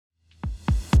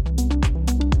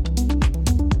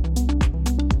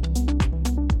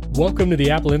Welcome to the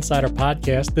Apple Insider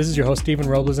Podcast. This is your host, Stephen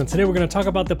Robles, and today we're going to talk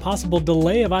about the possible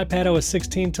delay of iPadOS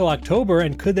 16 till October,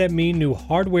 and could that mean new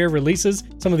hardware releases,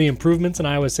 some of the improvements in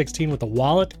iOS 16 with the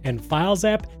Wallet and Files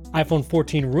app, iPhone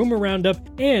 14 Rumor Roundup,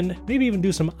 and maybe even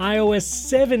do some iOS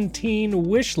 17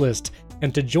 wish list.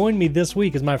 And to join me this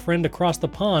week is my friend across the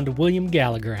pond, William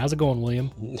Gallagher. How's it going,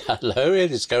 William? Hello,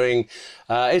 it's going.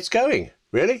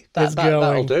 Really?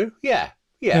 That'll do. Yeah.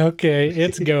 Okay,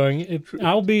 it's going.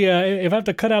 I'll be, if I have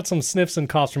to cut out some sniffs and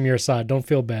coughs from your side, don't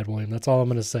feel bad, William. That's all I'm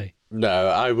going to say. No,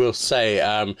 I will say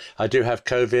I do have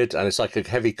COVID and it's like a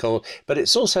heavy cold, but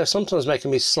it's also sometimes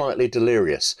making me slightly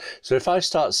delirious. So if I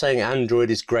start saying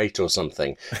Android is great or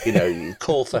something, you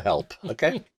call for help,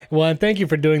 okay? Well, and thank you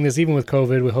for doing this even with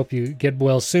COVID. We hope you get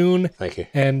well soon. Thank you.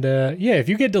 And if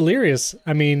you get delirious,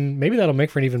 I mean, maybe that'll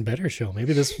make for an even better show.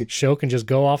 Maybe this show can just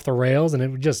go off the rails and it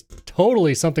would just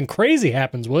totally something crazy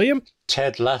happens, William.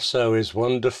 Ted Lasso is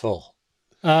wonderful.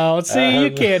 Oh, see, you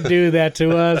can't do that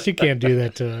to us. You can't do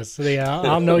that to us. Yeah,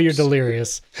 I'll know you're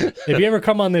delirious. If you ever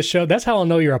come on this show, that's how I'll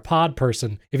know you're a pod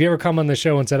person. If you ever come on the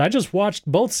show and said, I just watched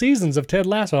both seasons of Ted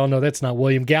Lasso, I'll know that's not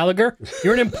William Gallagher.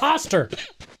 You're an imposter.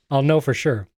 I'll know for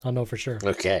sure.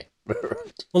 Okay.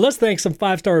 Well, let's thank some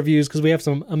 5-star reviews because we have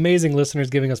some amazing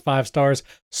listeners giving us 5 stars.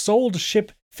 Sold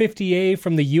Ship 50A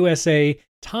from the USA.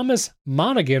 Thomas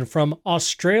Monaghan from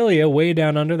Australia, way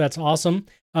down under. That's awesome.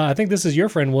 I think this is your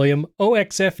friend, William.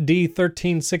 OXFD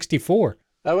 1364.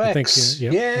 OX. I think, yes.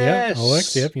 Yeah,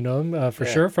 OX, yep, you know him for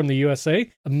sure, from the USA.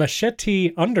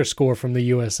 Machete _ from the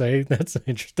USA. That's an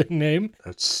interesting name.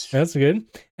 That's good.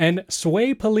 And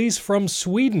Sway Police from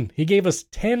Sweden. He gave us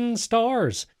 10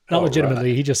 stars. Not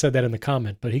legitimately, right. He just said that in the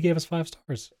comment, but he gave us 5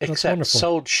 stars. That's Except wonderful.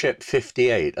 Sold Ship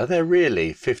 58. Are there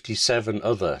really 57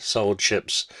 other sold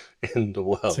ships in the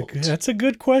world? That's a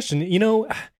good question.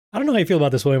 I don't know how you feel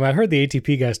about this, William. I heard the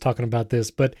ATP guys talking about this,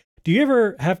 but do you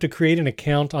ever have to create an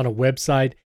account on a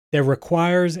website that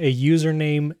requires a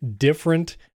username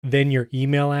different than your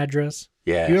email address?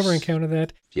 Yes. Do you ever encounter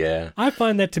that? Yeah. I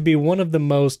find that to be one of the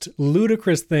most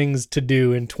ludicrous things to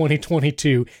do in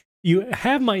 2022. You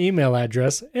have my email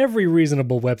address. Every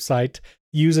reasonable website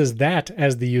uses that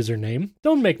as the username.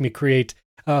 Don't make me create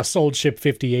Sold Ship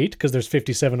 58 because there's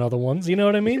 57 other ones. You know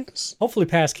what I mean? Yes. Hopefully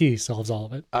Passkey solves all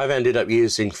of it. I've ended up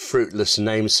using fruitless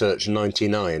name search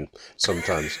 99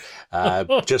 sometimes.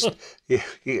 Because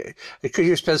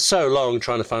you spend so long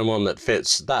trying to find one that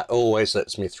fits, that always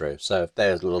lets me through. So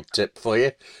there's a little tip for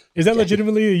you. Is that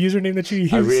legitimately a username that you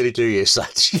use? I really do use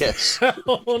that, yes.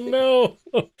 Oh, no.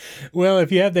 Well,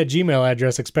 if you have that Gmail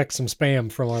address, expect some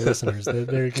spam from our listeners.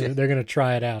 They're going to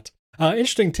try it out.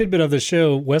 Interesting tidbit of the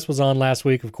show. Wes was on last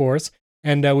week, of course,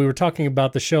 and we were talking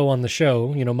about the show on the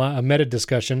show, a meta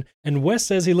discussion, and Wes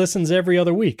says he listens every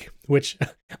other week, which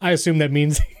I assume that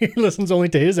means he listens only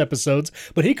to his episodes,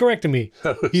 but he corrected me.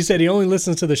 He said he only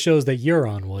listens to the shows that you're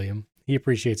on, William. He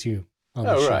appreciates you on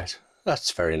the show. Oh, right.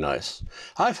 That's very nice.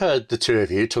 I've heard the two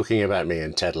of you talking about me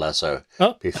and Ted Lasso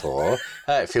before.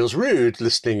 It feels rude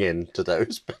listening in to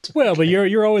those. But well, but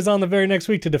you're always on the very next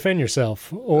week to defend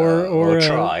yourself or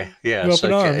try. Yes,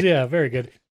 open arms. Yeah, very good.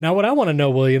 Now, what I want to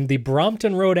know, William, the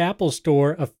Brompton Road Apple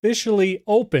Store officially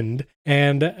opened,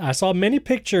 and I saw many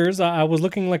pictures. I was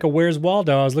looking like a Where's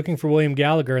Waldo. I was looking for William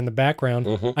Gallagher in the background.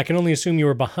 Mm-hmm. I can only assume you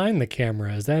were behind the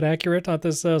camera. Is that accurate at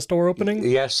this store opening?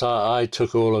 Yes, I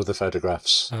took all of the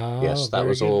photographs. Yes, that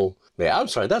was good. All. Yeah, I'm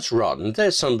sorry, that's rotten.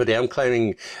 There's somebody I'm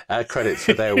claiming credit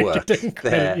for their work.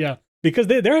 Yeah. Because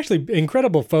they're actually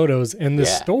incredible photos, and the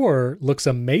store looks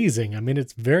amazing. I mean,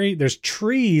 there's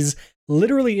trees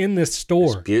literally in this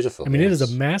store. It's beautiful. I mean, It is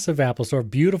a massive Apple store.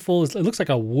 Beautiful. It looks like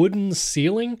a wooden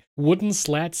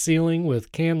slat ceiling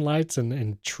with can lights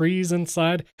and trees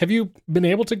inside. Have you been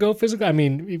able to go physically? I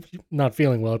mean, if you're not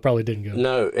feeling well, it probably didn't go.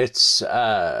 No,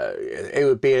 it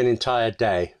would be an entire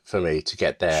day for me to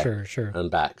get there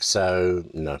and back. So,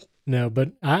 no. No,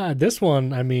 but this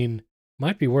one, I mean,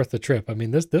 might be worth the trip. I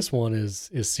mean, this one is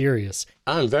serious.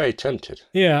 I'm very tempted.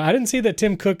 Yeah, I didn't see that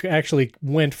Tim Cook actually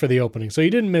went for the opening, so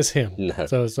you didn't miss him. No.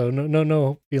 So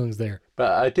no feelings there.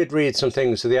 But I did read some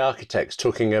things of the architects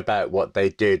talking about what they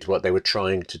did, what they were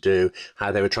trying to do,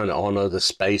 how they were trying to honor the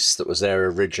space that was there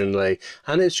originally,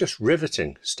 and it's just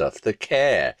riveting stuff. The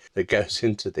care that goes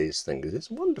into these things is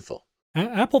wonderful.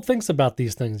 Apple thinks about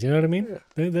these things, you know what I mean?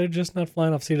 Yeah. They're just not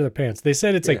flying off the seat of their pants. They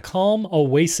said it's a calm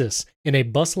oasis in a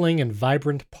bustling and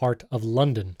vibrant part of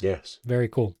London. Yes. Very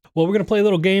cool. Well, we're going to play a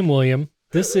little game, William.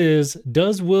 This is,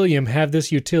 does William have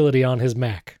this utility on his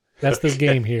Mac? That's this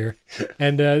game here.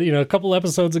 And, a couple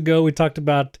episodes ago, we talked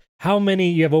about how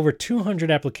many, you have over 200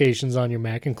 applications on your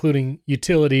Mac, including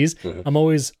utilities. Mm-hmm. I'm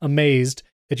always amazed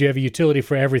that you have a utility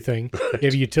for everything. You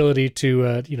have a utility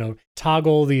to,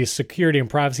 toggle the security and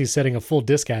privacy setting of full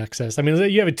disk access. I mean,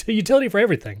 you have a utility for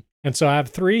everything. And so I have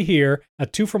 3 here,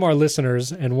 2 from our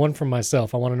listeners and 1 from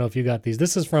myself. I want to know if you got these.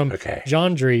 This is from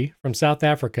John Dree from South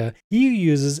Africa. He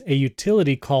uses a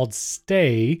utility called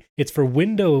Stay. It's for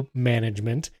window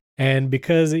management. And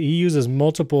because he uses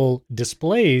multiple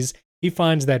displays, he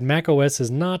finds that macOS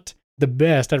is not the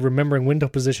best at remembering window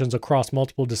positions across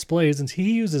multiple displays, and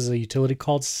he uses a utility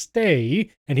called Stay,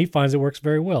 and he finds it works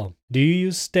very well. Do you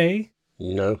use Stay?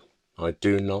 No, I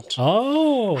do not.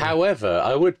 Oh. However,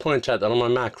 I would point out that on my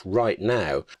Mac right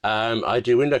now, I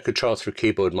do window control through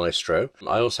Keyboard Maestro.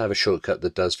 I also have a shortcut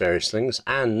that does various things,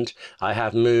 and I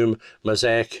have Moom,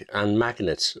 Mosaic, and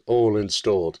Magnet all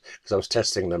installed because I was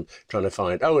testing them, trying to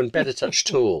find. Oh, and Better Touch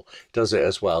Tool does it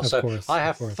as well. Of course, I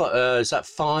have, is that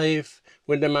 5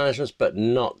 window managements, but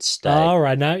not Stay. All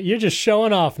right, now you're just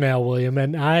showing off now, William,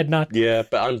 and I had not. Yeah,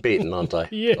 but I'm beaten, aren't I,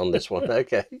 on this one?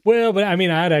 Okay. Well, but I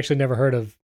mean, I had actually never heard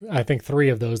of, I think, 3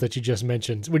 of those that you just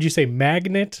mentioned. Would you say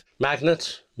Magnet?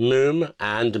 Magnet, Moom,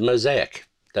 and Mosaic.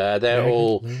 They're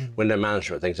all window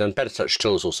management things, and Better Touch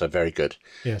Tool is also very good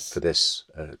for this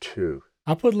too.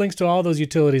 I'll put links to all those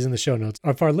utilities in the show notes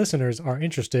if our listeners are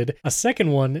interested. A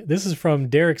second one, this is from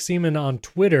Derek Seaman on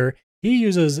Twitter. He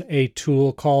uses a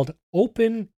tool called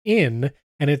OpenIn,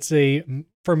 and it's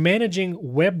for managing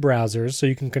web browsers, so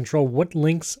you can control what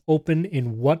links open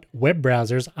in what web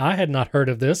browsers. I had not heard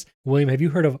of this. William, have you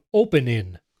heard of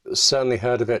OpenIn? Certainly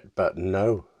heard of it, but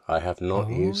no, I have not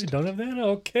used it. You don't have that?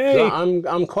 Okay.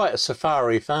 I'm quite a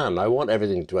Safari fan. I want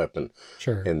everything to open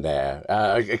in there.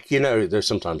 There's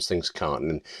sometimes things can't,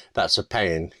 and that's a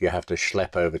pain. You have to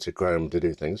schlep over to Chrome to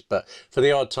do things. But for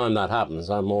the odd time that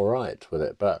happens, I'm all right with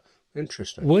it. But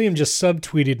interesting. William just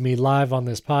subtweeted me live on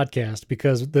this podcast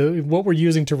because what we're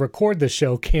using to record this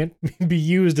show can't be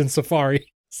used in Safari.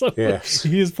 So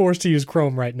he is forced to use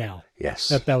Chrome right now. Yes.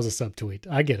 That was a subtweet.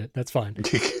 I get it. That's fine.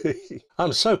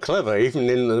 I'm so clever, even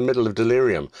in the middle of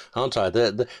delirium, aren't I?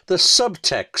 The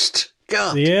subtext.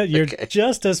 God. Yeah, you're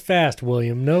just as fast,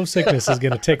 William. No sickness is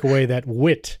going to take away that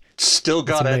wit. Still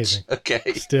got it.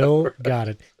 Okay. Still got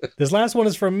it. This last one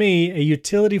is from me, a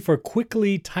utility for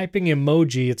quickly typing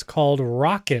emoji. It's called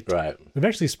Rocket. Right. We've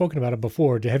actually spoken about it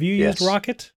before. Have you used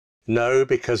Rocket? No,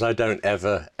 because I don't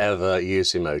ever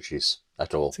use emojis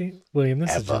at all. See, William,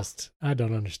 this is just, I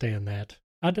don't understand that.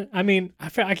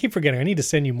 I keep forgetting. I need to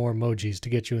send you more emojis to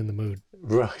get you in the mood.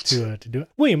 Right. To do it.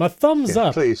 William, a thumbs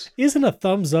up. Please. Isn't a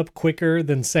thumbs up quicker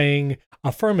than saying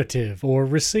affirmative or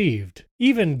received?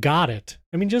 Even got it.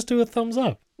 I mean, just do a thumbs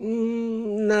up.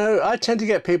 No, I tend to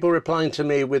get people replying to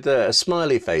me with a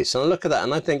smiley face. And I look at that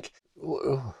and I think,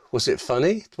 was it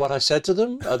funny what I said to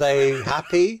them? Are they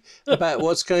happy about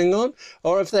what's going on?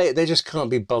 Or if they just can't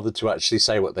be bothered to actually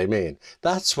say what they mean?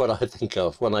 That's what I think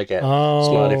of when I get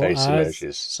smiley face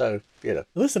emojis. So,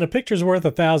 Listen, a picture's worth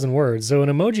 1,000 words, so an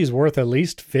emoji's worth at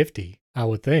least 50, I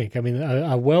would think. I mean,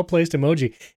 a well-placed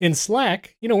emoji. In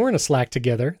Slack, we're in a Slack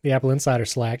together, the Apple Insider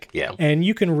Slack. Yeah. And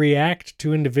you can react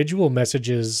to individual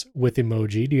messages with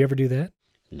emoji. Do you ever do that?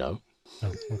 No.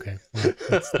 Oh, okay. Well,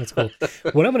 that's cool.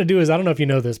 What I'm going to do is, I don't know if you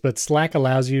know this, but Slack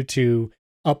allows you to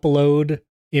upload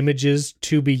images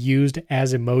to be used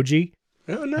as emoji.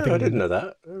 Oh, no, I didn't know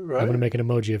that. Right. I'm going to make an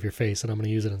emoji of your face, and I'm going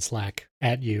to use it in Slack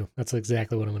at you. That's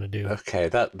exactly what I'm going to do. Okay,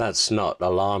 that's not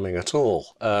alarming at all.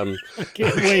 I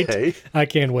can't wait. I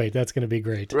can't wait. That's going to be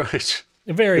great. Right.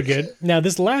 Very good. Now,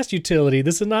 this last utility,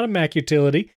 this is not a Mac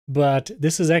utility, but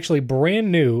this is actually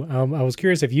brand new. I was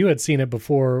curious if you had seen it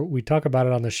before we talk about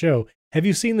it on the show. Have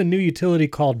you seen the new utility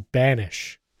called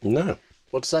Banish? No.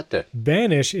 What does that do?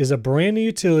 Banish is a brand new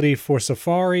utility for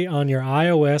Safari on your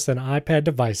iOS and iPad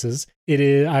devices.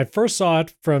 I first saw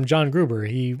it from John Gruber.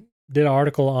 He did an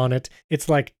article on it. It's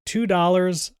like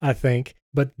 $2, I think,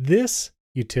 but this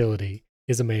utility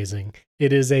is amazing.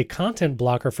 It is a content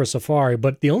blocker for Safari,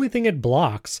 but the only thing it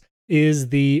blocks is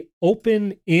the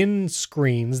open-in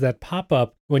screens that pop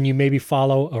up when you maybe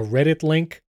follow a Reddit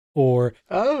link or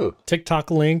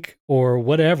TikTok link or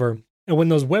whatever. And when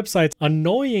those websites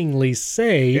annoyingly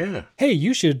say, hey,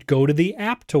 you should go to the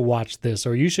app to watch this,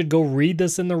 or you should go read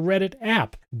this in the Reddit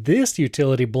app, this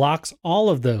utility blocks all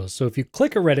of those. So if you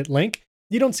click a Reddit link,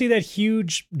 you don't see that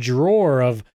huge drawer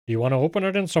of, do you want to open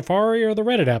it in Safari or the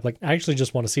Reddit app? Like, I actually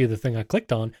just want to see the thing I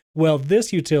clicked on. Well,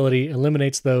 this utility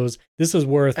eliminates those. This is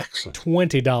worth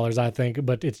 $20, I think,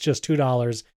 but it's just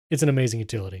 $2. It's an amazing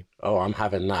utility. Oh, I'm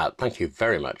having that. Thank you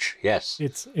very much. Yes.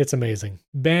 It's amazing.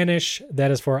 Banish,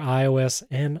 that is for iOS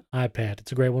and iPad.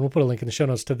 It's a great one. We'll put a link in the show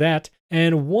notes to that.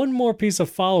 And one more piece of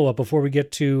follow-up before we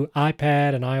get to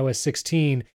iPad and iOS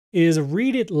 16. is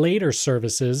read it later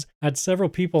services. I had several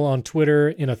people on Twitter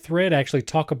in a thread actually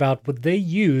talk about what they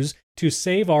use to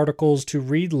save articles to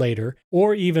read later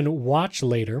or even watch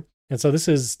later. And so this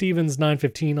is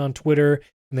Stevens915 on Twitter,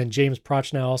 and then James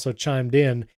Prochnow also chimed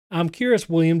in. I'm curious,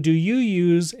 William, do you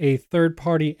use a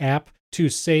third-party app to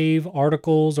save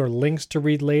articles or links to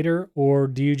read later, or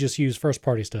do you just use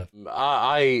first-party stuff?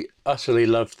 I utterly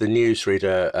love the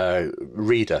newsreader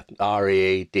Reader,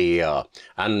 Reader,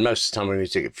 and most of the time I'm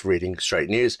using it for reading straight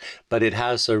news, but it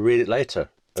has a read it later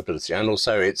ability, and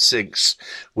also it syncs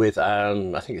with,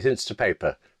 I think it's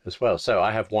Instapaper as well. So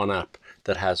I have one app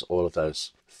that has all of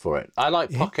those for it. I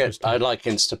like Pocket, I like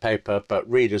Instapaper, but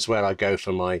Reader's where I go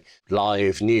for my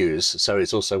live news, so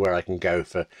it's also where I can go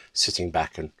for sitting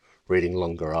back and reading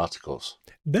longer articles.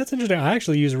 That's interesting. I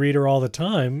actually use Reader all the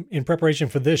time in preparation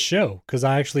for this show because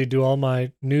I actually do all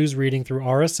my news reading through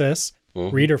RSS.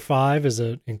 Mm-hmm. Reader 5 is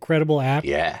an incredible app.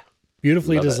 Yeah.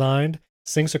 Beautifully designed,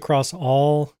 syncs across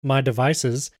all my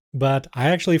devices, but I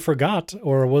actually forgot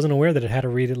or wasn't aware that it had a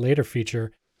read it later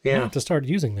feature. Yeah. I have to start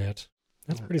using that.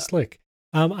 That's pretty slick.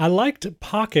 I liked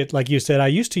Pocket, like you said. I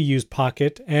used to use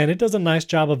Pocket, and it does a nice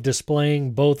job of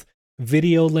displaying both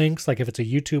video links, like if it's a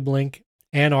YouTube link,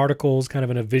 and articles kind of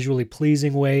in a visually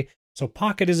pleasing way. So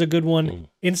Pocket is a good one.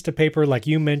 Instapaper, like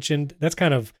you mentioned, that's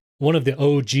kind of one of the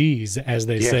OGs, as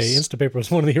they say. Instapaper was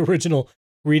one of the original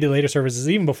read it later services,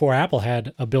 even before Apple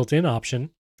had a built-in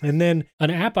option. And then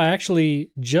an app I actually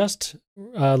just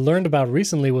learned about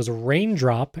recently was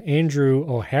Raindrop. Andrew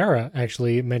O'Hara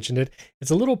actually mentioned it. It's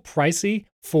a little pricey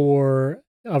for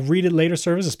a read it later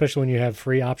service, especially when you have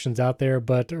free options out there.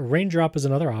 But Raindrop is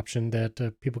another option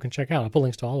that people can check out. I'll put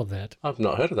links to all of that. I've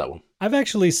not heard of that one. I've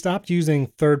actually stopped using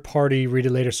third-party read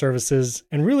it later services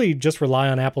and really just rely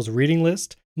on Apple's reading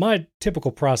list. My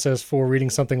typical process for reading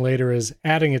something later is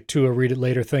adding it to a read it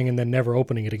later thing and then never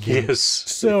opening it again.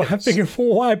 So I figured,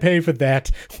 well, why pay for that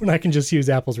when I can just use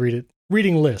Apple's reading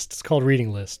list? It's called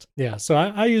Reading List. Yeah, so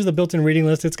I use the built-in reading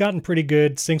list. It's gotten pretty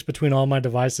good, syncs between all my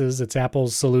devices. It's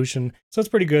Apple's solution, so it's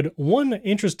pretty good. One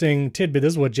interesting tidbit,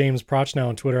 this is what James Prochnow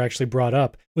on Twitter actually brought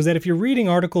up, was that if you're reading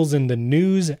articles in the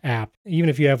News app, even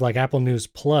if you have like Apple News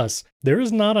Plus, there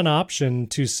is not an option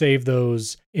to save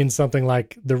those in something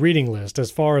like the reading list, as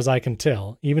far as I can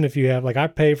tell. Even if you have, like I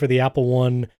pay for the Apple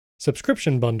One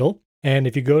subscription bundle, and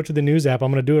if you go to the News app,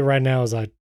 I'm going to do it right now as I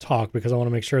talk because I want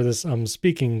to make sure I'm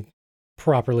speaking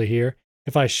properly here.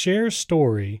 If I share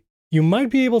story, you might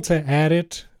be able to add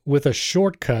it with a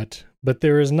shortcut, but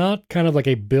there is not kind of like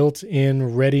a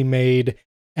built-in ready-made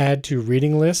add to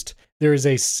reading list. There is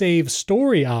a save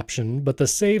story option, but the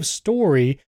save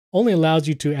story only allows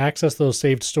you to access those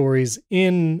saved stories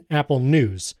in Apple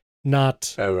News,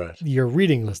 not your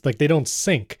reading list. Like they don't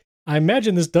sync. I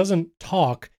imagine this doesn't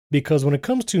talk because when it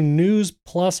comes to News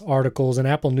Plus articles and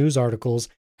Apple News articles,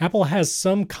 Apple has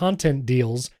some content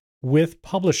deals with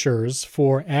publishers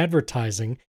for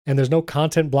advertising, and there's no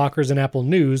content blockers in Apple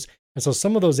News. And so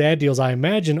some of those ad deals, I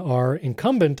imagine, are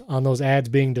incumbent on those ads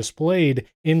being displayed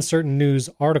in certain news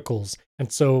articles.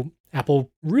 And so Apple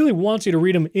really wants you to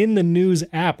read them in the News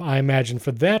app, I imagine,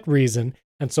 for that reason.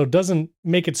 And so doesn't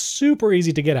make it super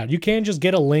easy to get out. You can just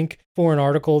get a link for an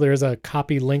article. There's a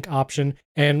copy link option.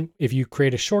 And if you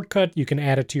create a shortcut, you can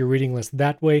add it to your reading list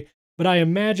that way. But I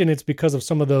imagine it's because of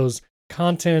some of those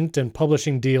content and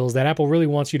publishing deals that Apple really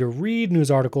wants you to read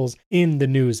news articles in the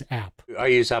News app. I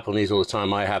use Apple News all the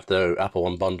time. I have the Apple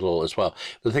One bundle as well.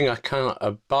 The thing I can't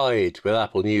abide with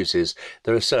Apple News is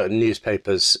there are certain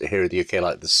newspapers here in the UK,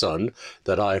 like The Sun,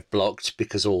 that I've blocked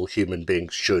because all human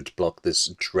beings should block this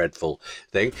dreadful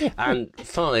thing. And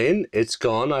fine, it's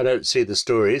gone. I don't see the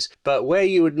stories. But where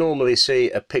you would normally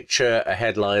see a picture, a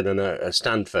headline, and a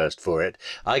stand first for it,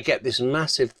 I get this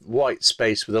massive white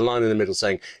space with a line in the middle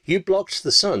saying, "You blocked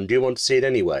The Sun. Do you want to see it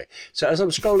anyway?" So as I'm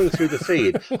scrolling through the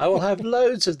feed, I will have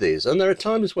loads of these. And there are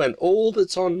times when all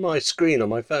that's on my screen on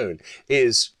my phone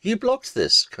is, "You blocked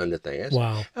this," kind of thing.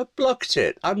 Wow. I blocked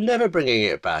it. I'm never bringing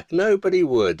it back. Nobody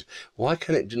would. Why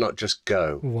can it not just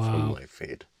go from my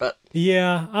feed? But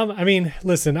yeah, I mean,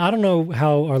 listen, I don't know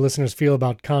how our listeners feel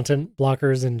about content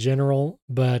blockers in general,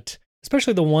 but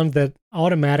especially the ones that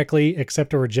automatically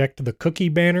accept or reject the cookie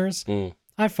banners.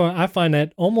 I find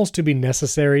that almost to be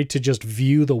necessary to just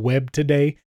view the web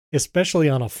today, especially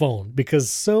on a phone,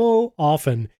 because so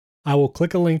often I will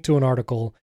click a link to an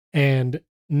article and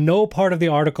no part of the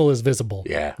article is visible.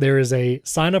 Yeah. There is a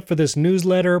sign up for this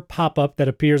newsletter pop-up that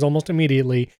appears almost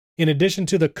immediately. In addition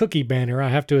to the cookie banner, I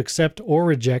have to accept or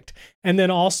reject. And then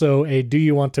also a, do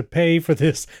you want to pay for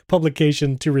this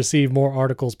publication to receive more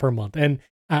articles per month? And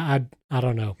I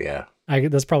don't know. Yeah. I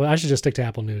should just stick to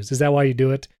Apple News. Is that why you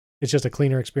do it? It's just a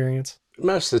cleaner experience?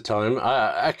 Most of the time.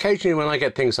 Occasionally when I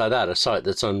get things like that, a site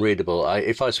that's unreadable,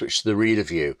 if I switch to the reader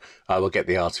view, I will get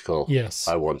the article Yes.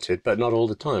 I wanted, but not all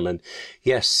the time. And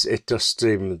yes, it does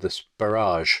seem this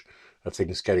barrage of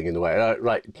things getting in the way.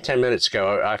 Like 10 minutes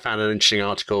ago, I found an interesting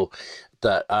article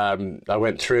that I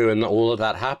went through, and all of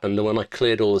that happened. And when I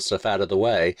cleared all the stuff out of the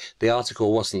way, the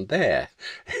article wasn't there.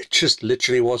 It just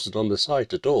literally wasn't on the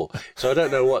site at all. So I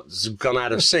don't know what's gone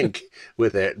out of sync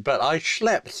with it, but I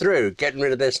schlepped through getting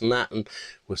rid of this and that and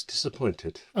was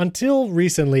disappointed. Until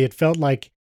recently, it felt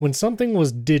like when something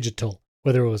was digital,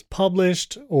 whether it was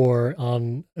published or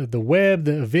on the web,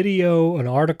 the video, an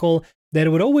article, that it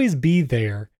would always be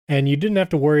there. And you didn't have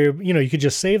to worry, you could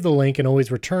just save the link and always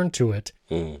return to it.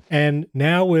 And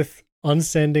now with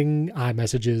unsending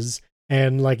iMessages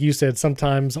and, like you said,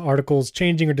 sometimes articles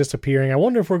changing or disappearing, I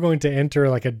wonder if we're going to enter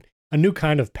like a new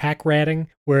kind of pack ratting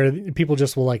where people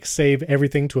just will like save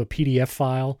everything to a PDF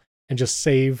file and just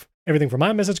save everything from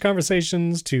iMessage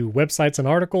conversations to websites and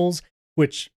articles,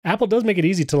 which Apple does make it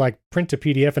easy to like print to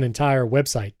PDF an entire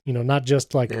website, not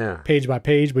just like page by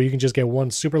page, but you can just get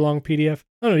one super long PDF.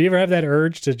 I don't know, do you ever have that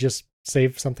urge to just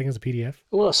save something as a PDF?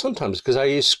 Well, sometimes, because I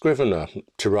use Scrivener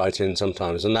to write in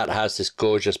sometimes, and that has this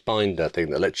gorgeous binder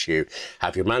thing that lets you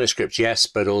have your manuscripts, yes,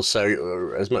 but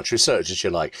also as much research as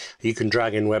you like. You can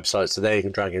drag in websites today, you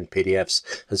can drag in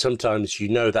PDFs, and sometimes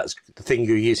that's the thing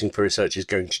you're using for research is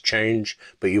going to change,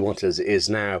 but you want it as it is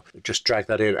now. Just drag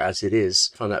that in as it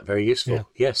is. I find that very useful. Yeah.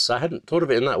 Yes, I hadn't thought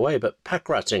of it in that way, but pack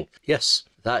ratting, yes,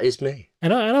 that is me.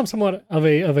 And I'm somewhat of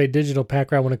a digital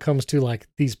pack rat when it comes to like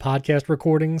these podcast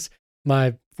recordings.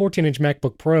 My 14-inch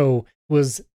MacBook Pro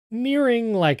was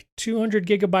nearing like 200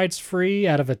 gigabytes free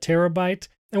out of a terabyte.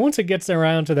 And once it gets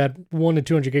around to that 1 to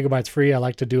 200 gigabytes free, I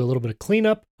like to do a little bit of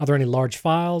cleanup. Are there any large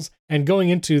files? And going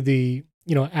into the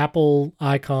Apple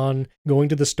icon, going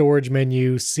to the storage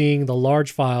menu, seeing the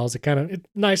large files, it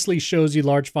nicely shows you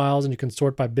large files and you can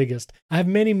sort by biggest. I have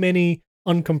many, many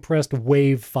uncompressed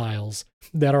WAV files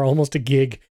that are almost a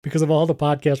gig because of all the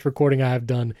podcast recording I have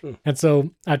done. And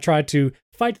so I try to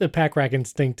fight the pack rack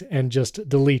instinct and just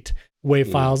delete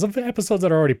WAV files of episodes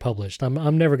that are already published.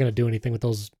 I'm never going to do anything with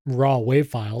those raw WAV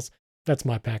files. That's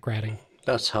my pack ratting.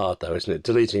 That's hard though, isn't it?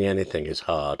 Deleting anything is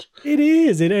hard. It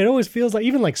is. It always feels like,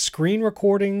 even like screen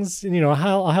recordings,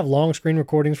 I'll have long screen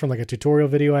recordings from like a tutorial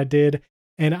video I did,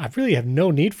 and I really have no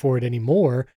need for it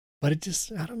anymore, but it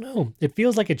just, I don't know. It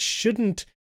feels like it shouldn't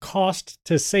cost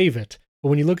to save it. But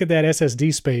when you look at that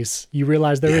SSD space, you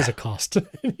realize there is a cost.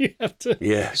 You have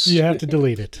to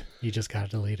delete it. You just got to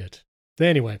delete it. So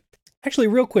anyway, actually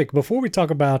real quick, before we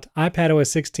talk about iPadOS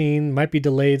 16, might be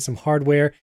delayed, some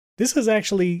hardware, this is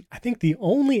actually, I think, the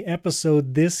only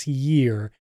episode this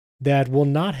year that will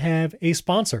not have a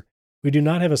sponsor. We do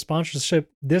not have a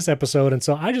sponsorship this episode, and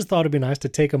so I just thought it'd be nice to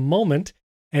take a moment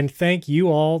and thank you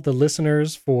all, the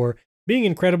listeners, for being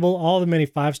incredible, all the many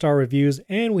 5-star reviews,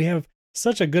 and we have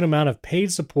such a good amount of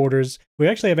paid supporters. We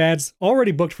actually have ads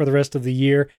already booked for the rest of the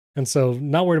year, and so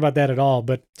not worried about that at all,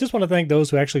 but just want to thank those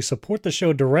who actually support the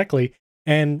show directly.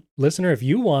 And listener, if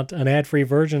you want an ad-free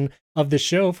version of the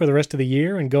show for the rest of the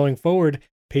year and going forward,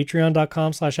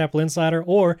 patreon.com/Apple Insider,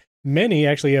 or many,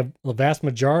 actually a vast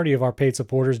majority of our paid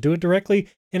supporters do it directly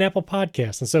in Apple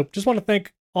Podcasts. And so just want to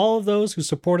thank all of those who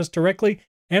support us directly,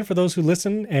 and for those who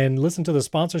listen to the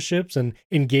sponsorships and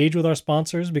engage with our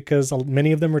sponsors, because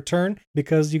many of them return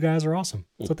because you guys are awesome.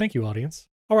 So thank you, audience.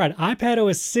 All right,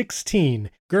 iPadOS 16.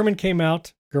 Gurman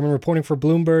reporting for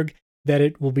Bloomberg that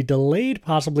it will be delayed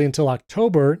possibly until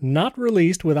October, not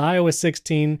released with iOS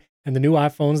 16 and the new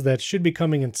iPhones that should be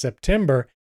coming in September,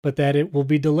 but that it will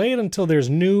be delayed until there's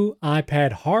new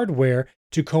iPad hardware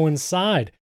to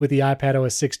coincide with the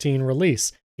iPadOS 16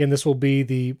 release. Again, this will be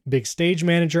the big Stage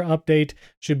Manager update,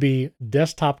 should be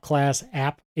desktop class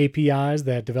app APIs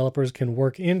that developers can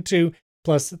work into,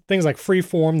 plus things like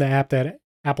Freeform, the app that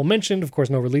Apple mentioned. Of course,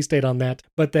 no release date on that,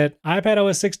 but that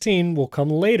iPadOS 16 will come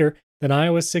later than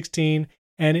iOS 16.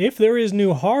 And if there is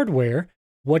new hardware,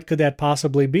 what could that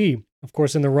possibly be? Of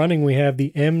course, in the running, we have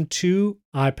the M2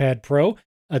 iPad Pro.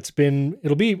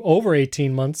 It'll be over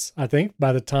 18 months, I think,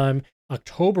 by the time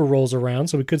October rolls around.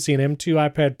 So we could see an M2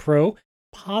 iPad Pro,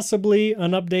 possibly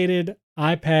an updated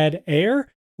iPad Air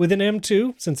with an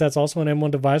M2, since that's also an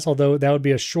M1 device, although that would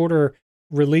be a shorter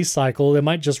release cycle. They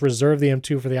might just reserve the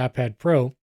M2 for the iPad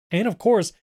Pro. And of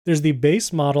course, there's the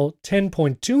base model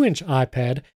 10.2-inch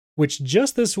iPad, which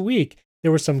just this week,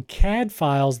 there were some CAD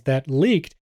files that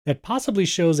leaked that possibly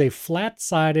shows a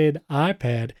flat-sided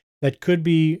iPad that could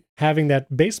be having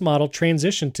that base model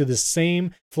transition to the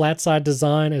same flat side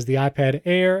design as the iPad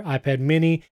Air, iPad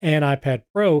Mini, and iPad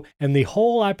Pro, and the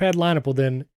whole iPad lineup will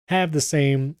then have the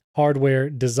same hardware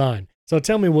design. So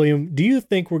tell me, William, do you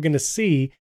think we're going to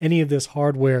see any of this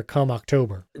hardware come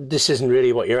October? This isn't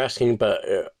really what you're asking, but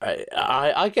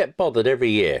I get bothered every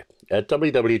year at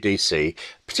WWDC,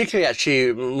 particularly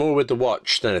actually more with the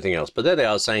watch than anything else. But there they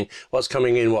are saying what's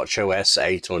coming in watchOS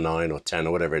 8 or 9 or 10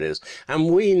 or whatever it is.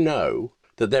 And we know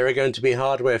that there are going to be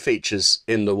hardware features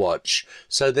in the watch.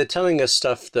 So they're telling us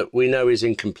stuff that we know is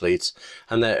incomplete.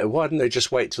 And why don't they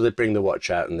just wait till they bring the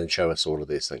watch out and then show us all of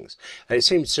these things? And it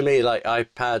seems to me like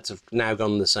iPads have now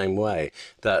gone the same way,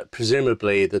 that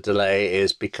presumably the delay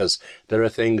is because there are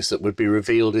things that would be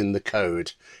revealed in the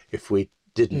code if we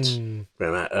didn't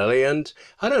bring them out early. And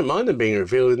I don't mind them being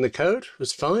revealed in the code. It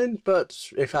was fine. But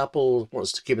if Apple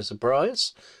wants to keep a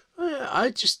surprise,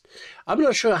 I'm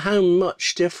not sure how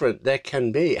much different there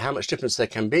can be, how much difference there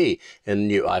can be in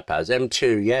new iPads.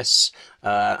 M2, yes,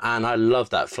 and I love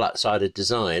that flat-sided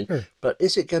design, but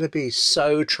is it going to be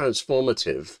so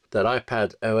transformative that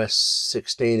iPadOS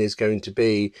 16 is going to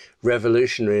be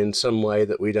revolutionary in some way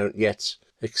that we don't yet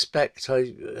expect?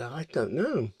 I don't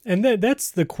know. And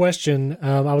that's the question.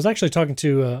 I was actually talking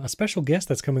to a special guest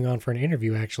that's coming on for an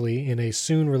interview, actually, in a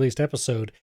soon-released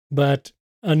episode, but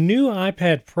a new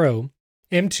iPad Pro,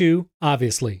 M2,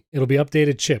 obviously, it'll be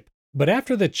updated chip. But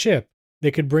after the chip,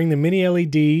 they could bring the mini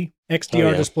LED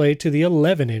XDR display to the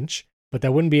 11-inch, but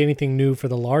that wouldn't be anything new for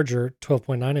the larger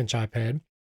 12.9-inch iPad.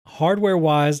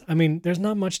 Hardware-wise, I mean, there's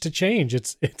not much to change.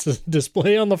 It's a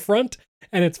display on the front,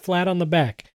 and it's flat on the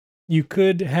back. You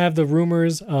could have the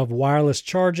rumors of wireless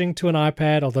charging to an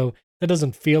iPad, although that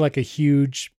doesn't feel like a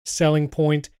huge selling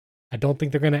point. I don't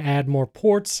think they're going to add more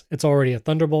ports. It's already a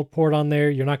Thunderbolt port on there.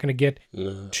 You're not going to get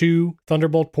 2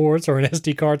 Thunderbolt ports or an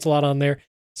SD card slot on there.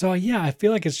 So yeah, I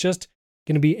feel like it's just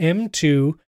going to be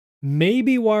M2,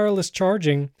 maybe wireless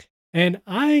charging. And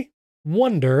I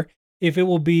wonder if it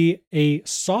will be a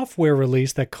software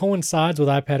release that coincides with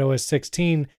iPadOS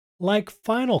 16, like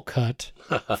Final Cut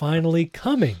finally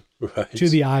coming to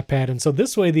the iPad. And so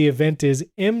this way the event is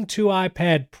M2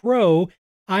 iPad Pro,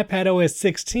 iPadOS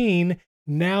 16,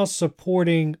 now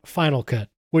supporting Final Cut.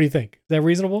 What do you think? Is that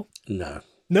reasonable? No.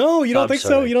 No, you don't think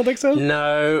so? You don't think so?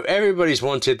 No, everybody's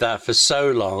wanted that for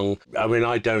so long. I mean,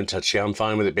 I don't actually. I'm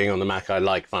fine with it being on the Mac. I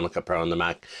like Final Cut Pro on the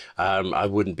Mac. I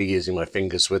wouldn't be using my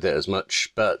fingers with it as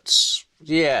much, but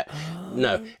yeah,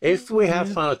 no. If we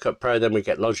have Final Cut Pro, then we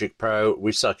get Logic Pro.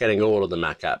 We start getting all of the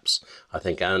Mac apps, I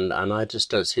think, and I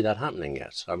just don't see that happening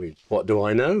yet. I mean, what do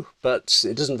I know? But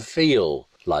it doesn't feel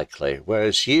likely.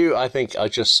 Whereas you, I think, are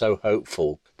just so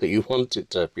hopeful that you want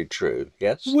it to be true,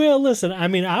 yes? Well, listen, I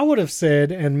mean, I would have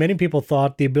said, and many people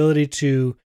thought, the ability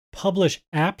to publish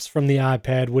apps from the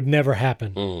iPad would never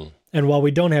happen. And while we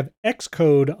don't have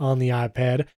Xcode on the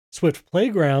iPad, Swift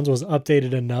Playgrounds was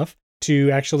updated enough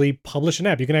to actually publish an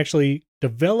app. You can actually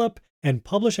develop and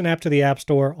publish an app to the App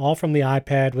Store all from the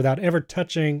iPad without ever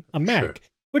touching a Mac.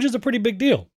 Which is a pretty big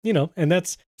deal, you know, and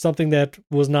that's something that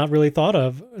was not really thought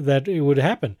of that it would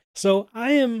happen. So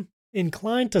I am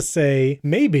inclined to say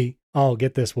maybe, oh,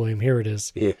 get this, William, here it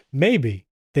is. Yeah. Maybe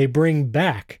they bring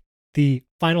back the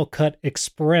Final Cut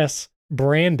Express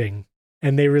branding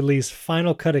and they release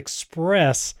Final Cut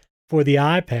Express for the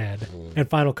iPad and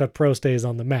Final Cut Pro stays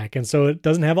on the Mac. And so it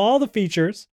doesn't have all the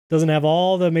features, doesn't have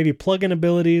all the maybe plug-in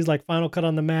abilities like Final Cut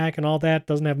on the Mac and all that,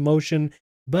 doesn't have motion,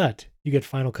 but you get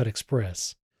Final Cut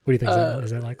Express. What do you think?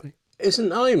 Is that likely? Isn't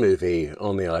iMovie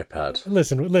on the iPad?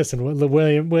 Listen,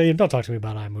 William, don't talk to me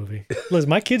about iMovie. Listen,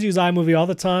 my kids use iMovie all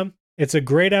the time. It's a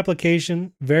great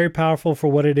application, very powerful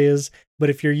for what it is. But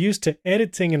if you're used to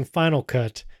editing in Final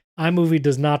Cut, iMovie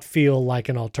does not feel like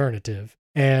an alternative.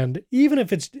 And even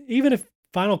if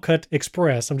Final Cut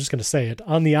Express, I'm just going to say it,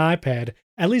 on the iPad,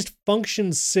 at least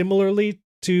functions similarly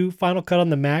to Final Cut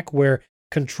on the Mac, where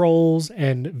controls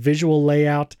and visual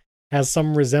layout has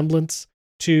some resemblance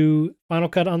to Final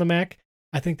Cut on the Mac,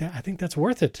 I think that's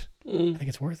worth it. I think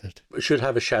it's worth it. We should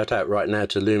have a shout out right now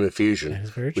to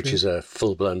LumaFusion, which is a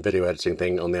full-blown video editing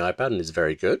thing on the iPad and is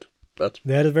very good. But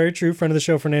that is very true. Friend of the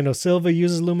show, Fernando Silva,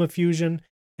 uses LumaFusion,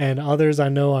 and others I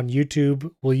know on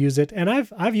YouTube will use it. And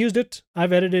I've used it.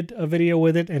 I've edited a video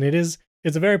with it, and it's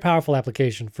a very powerful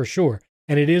application for sure.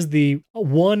 And it is the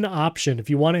one option if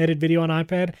you want to edit video on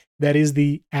iPad. That is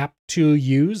the app to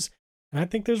use. And I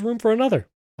think there's room for another,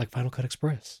 like Final Cut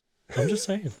Express. I'm just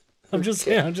saying. I'm just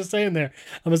saying there.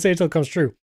 I'm going to say it until it comes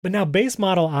true. But now base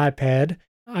model iPad,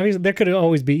 I mean, there could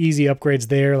always be easy upgrades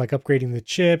there, like upgrading the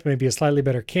chip, maybe a slightly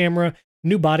better camera.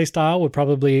 New body style would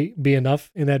probably be enough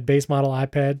in that base model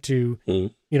iPad to,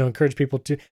 encourage people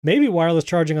to maybe wireless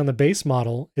charging on the base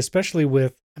model, especially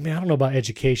with, I mean, I don't know about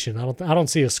education. I don't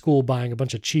see a school buying a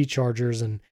bunch of Qi chargers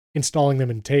and installing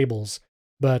them in tables.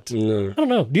 But No. I don't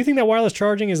know. Do you think that wireless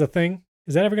charging is a thing?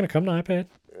 Is that ever going to come to iPad?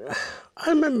 I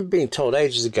remember being told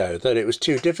ages ago that it was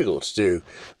too difficult to do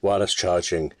wireless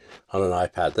charging on an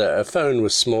iPad. That a phone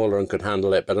was smaller and could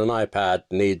handle it, but an iPad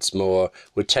needs more,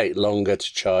 would take longer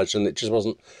to charge, and it just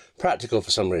wasn't practical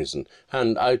for some reason.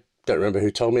 And I don't remember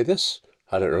who told me this.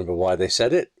 I don't remember why they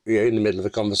said it in the middle of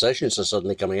a conversation, so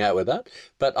suddenly coming out with that.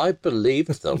 But I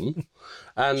believed them.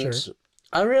 And Sure.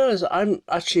 I realise I'm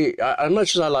actually, as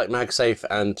much as I like MagSafe,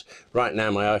 and right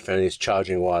now my iPhone is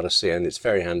charging wirelessly and it's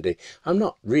very handy, I'm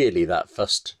not really that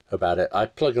fussed about it. I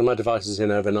plug my devices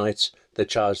in overnight, they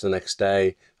charge the next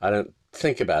day. I don't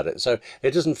think about it. So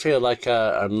it doesn't feel like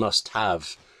a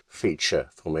must-have feature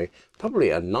for me. Probably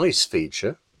a nice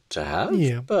feature to have,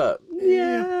 Yeah. but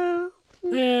yeah.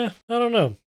 Yeah, I don't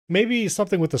know. Maybe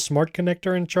something with the smart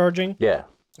connector and charging Yeah.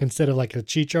 instead of like a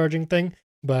Qi charging thing.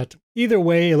 But either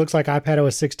way, it looks like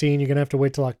iPadOS 16, you're going to have to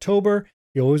wait till October.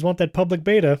 You always want that public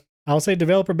beta. I'll say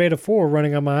developer beta 4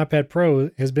 running on my iPad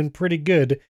Pro has been pretty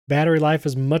good. Battery life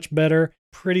is much better,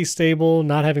 pretty stable,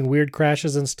 not having weird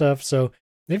crashes and stuff. So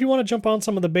if you want to jump on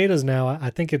some of the betas now,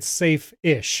 I think it's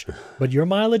safe-ish, but your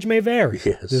mileage may vary.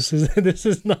 Yes. This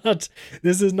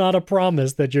is not a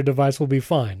promise that your device will be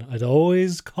fine. I'd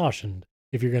always cautioned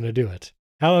if you're going to do it.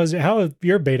 How have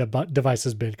your beta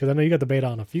devices been? Because I know you got the beta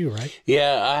on a few, right?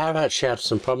 Yeah, I have actually had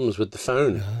some problems with the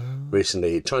phone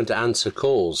recently. Trying to answer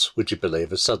calls, would you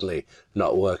believe, is suddenly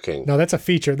not working. No, that's a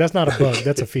feature. That's not a bug.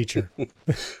 That's a feature.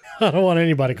 I don't want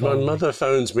anybody My calling me. mother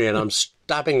phones me and I'm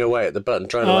stabbing away at the button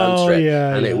trying to answer it,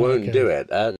 and it won't do it.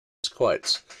 It's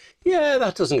quite... Yeah,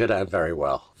 that doesn't go down very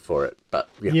well for it, but...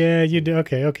 Yeah, you do.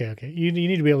 Okay. You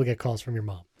need to be able to get calls from your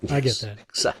mom. I get that.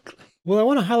 Exactly. Well, I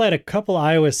want to highlight a couple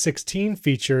iOS 16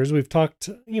 features. We've talked,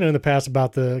 in the past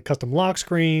about the custom lock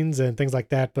screens and things like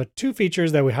that, but two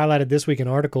features that we highlighted this week in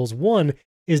articles. One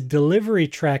is delivery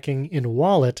tracking in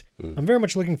Wallet. I'm very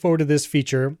much looking forward to this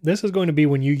feature. This is going to be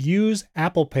when you use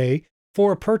Apple Pay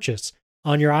for a purchase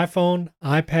on your iPhone,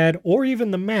 iPad, or even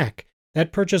the Mac.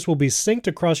 That purchase will be synced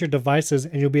across your devices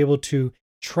and you'll be able to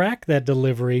track that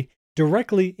delivery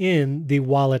directly in the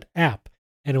Wallet app.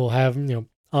 And it will have,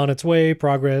 on its way,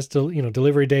 progress,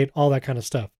 delivery date, all that kind of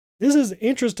stuff. This is an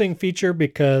interesting feature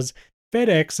because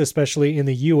FedEx, especially in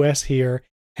the US here,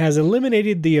 has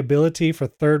eliminated the ability for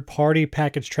third-party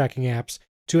package tracking apps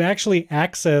to actually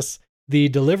access the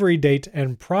delivery date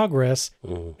and progress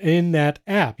in that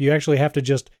app. You actually have to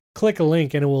just click a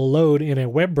link and it will load in a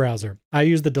web browser. I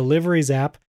use the Deliveries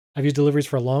app. I've used Deliveries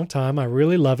for a long time. I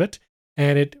really love it.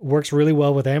 And it works really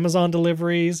well with Amazon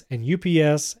deliveries and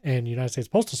UPS and United States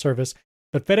Postal Service.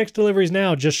 But FedEx deliveries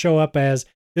now just show up as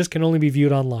this can only be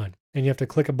viewed online. And you have to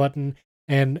click a button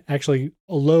and actually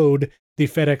load the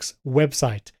FedEx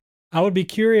website. I would be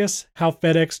curious how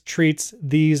FedEx treats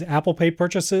these Apple Pay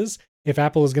purchases, if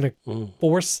Apple is going to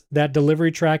force that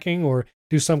delivery tracking or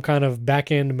do some kind of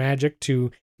back-end magic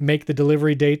to make the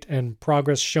delivery date and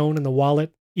progress shown in the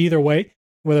wallet. Either way,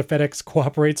 whether FedEx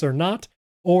cooperates or not,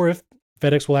 or if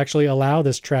FedEx will actually allow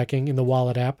this tracking in the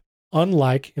wallet app,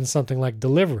 unlike in something like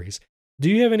deliveries. Do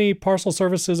you have any parcel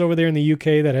services over there in the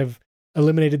UK that have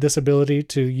eliminated this ability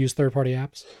to use third-party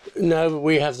apps? No,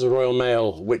 we have the Royal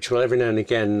Mail, which will every now and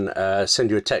again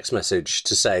send you a text message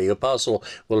to say your parcel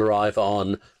will arrive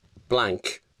on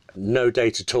blank, no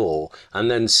date at all,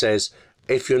 and then says,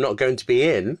 if you're not going to be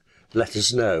in, let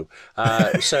us know.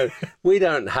 So we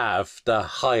don't have the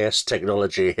highest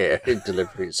technology here in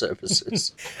delivery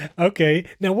services. Okay.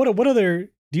 Now, what other...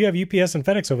 Do you have UPS and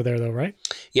FedEx over there, though, right?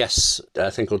 Yes,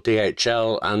 a thing called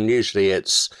DHL, and usually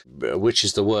it's which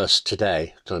is the worst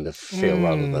today kind of feel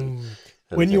rather than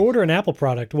when you order an Apple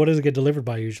product, what does it get delivered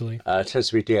by usually? It tends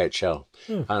to be DHL.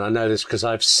 And I know this because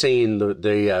I've seen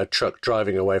the truck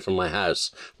driving away from my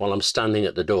house while I'm standing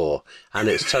at the door, and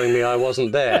it's telling me I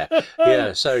wasn't there.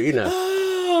 Yeah, so,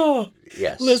 Oh,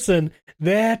 yes. Listen,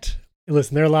 there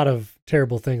are a lot of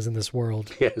terrible things in this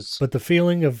world. Yes. But the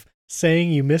feeling of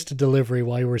saying you missed a delivery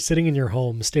while you were sitting in your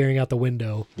home staring out the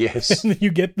window. Yes. And you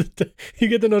get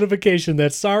the notification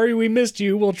that, sorry, we missed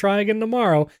you. We'll try again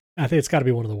tomorrow. I think it's got to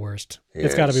be one of the worst. Yes.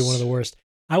 It's got to be one of the worst.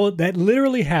 That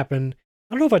literally happened.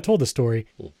 I don't know if I told the story.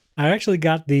 I actually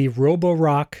got the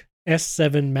Roborock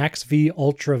S7 Max V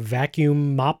Ultra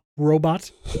vacuum mop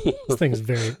robot. This thing's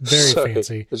very, very Sorry,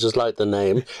 fancy. It's just like the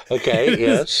name. Okay,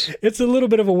 yes. It's a little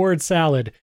bit of a word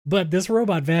salad, but this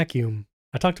robot vacuum,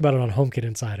 I talked about it on HomeKit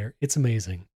Insider. It's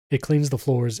amazing. It cleans the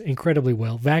floors incredibly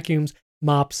well, vacuums,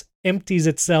 mops, empties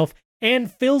itself, and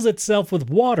fills itself with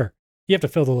water. You have to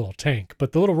fill the little tank,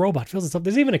 but the little robot fills itself.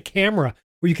 There's even a camera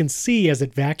where you can see as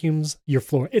it vacuums your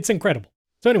floor. It's incredible.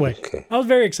 So anyway, Okay. I was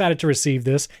very excited to receive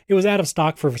this. It was out of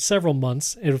stock for several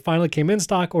months. It finally came in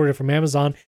stock, ordered from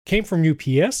Amazon, came from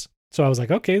UPS. So I was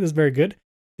like, okay, this is very good.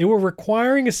 They were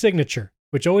requiring a signature,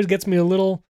 which always gets me a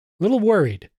little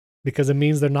worried because it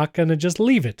means they're not going to just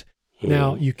leave it.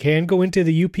 Now, you can go into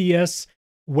the UPS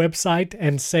website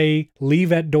and say,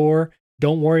 leave at door.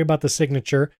 Don't worry about the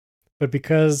signature. But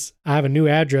because I have a new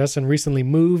address and recently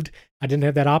moved, I didn't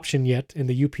have that option yet in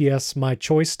the UPS My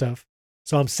Choice stuff.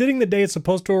 So I'm sitting the day it's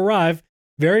supposed to arrive,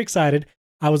 very excited.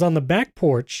 I was on the back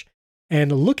porch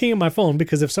and looking at my phone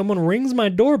because if someone rings my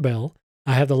doorbell,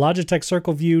 I have the Logitech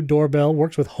Circle View doorbell,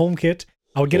 works with HomeKit.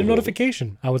 I would get a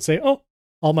notification. I would say, oh,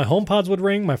 all my HomePods would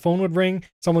ring, my phone would ring,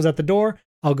 someone's at the door,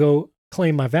 I'll go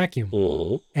claim my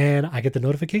vacuum. And I get the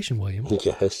notification, William,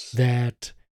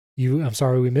 that I'm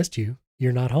sorry we missed you.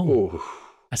 You're not home.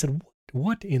 I said,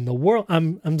 what in the world?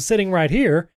 I'm sitting right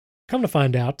here. Come to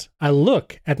find out, I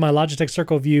look at my Logitech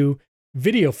Circle View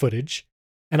video footage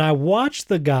and I watch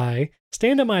the guy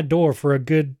stand at my door for a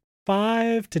good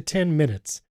 5 to 10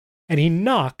 minutes and he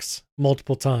knocks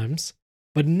multiple times,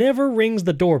 but never rings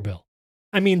the doorbell.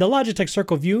 I mean, the Logitech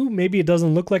Circle View, maybe it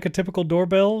doesn't look like a typical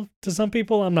doorbell to some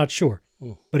people. I'm not sure.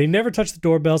 But he never touched the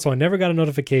doorbell, so I never got a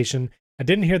notification. I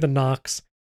didn't hear the knocks.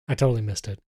 I totally missed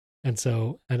it. And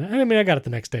so, I mean, I got it the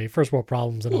next day. First world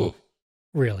problems and all.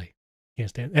 Really. Can't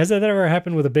stand it. Has that ever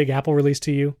happened with a big Apple release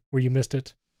to you where you missed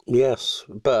it? Yes,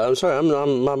 but I'm sorry,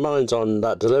 my mind's on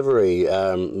that delivery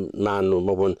man or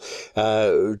woman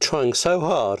trying so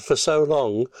hard for so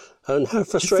long, and how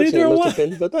frustrating it must have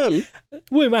been for them.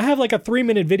 William, I have like a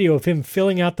 3-minute video of him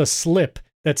filling out the slip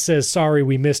that says, sorry,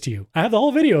 we missed you. I have the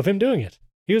whole video of him doing it.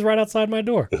 He was right outside my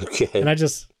door. Okay. And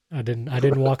I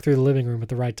didn't walk through the living room at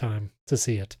the right time to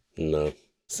see it. No.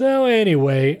 So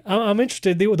anyway, I'm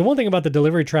interested. The one thing about the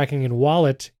delivery tracking and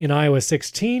wallet in iOS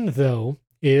 16, though,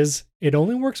 is it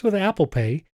only works with Apple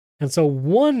Pay. And so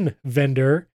one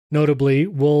vendor, notably,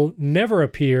 will never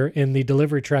appear in the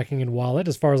delivery tracking and wallet,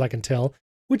 as far as I can tell,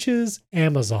 which is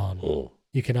Amazon.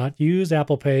 You cannot use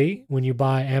Apple Pay when you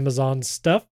buy Amazon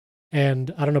stuff.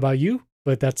 And I don't know about you,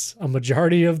 but that's a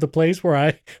majority of the place where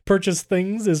I purchase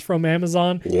things is from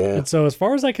Amazon. Yeah. And so as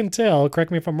far as I can tell,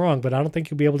 correct me if I'm wrong, but I don't think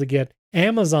you'll be able to get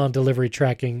Amazon delivery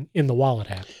tracking in the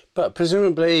wallet app. But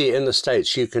presumably in the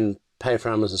States, you can pay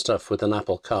for Amazon stuff with an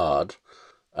Apple card.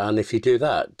 And if you do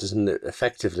that, doesn't it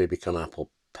effectively become Apple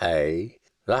Pay?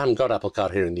 I haven't got Apple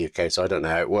Card here in the UK, so I don't know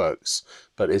how it works.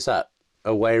 But is that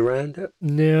a way around it?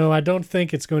 No, I don't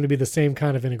think it's going to be the same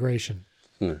kind of integration.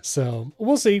 So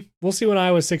we'll see. We'll see when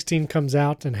iOS 16 comes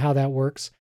out and how that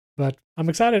works. But I'm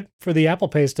excited for the Apple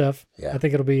Pay stuff. Yeah. I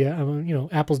think it'll be,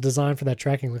 Apple's design for that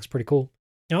tracking looks pretty cool.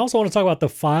 I also want to talk about the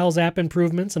Files app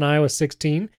improvements in iOS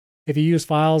 16. If you use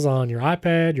Files on your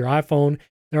iPad, your iPhone,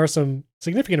 there are some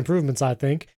significant improvements, I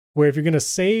think, where if you're going to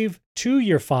save to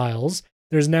your files,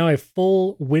 there's now a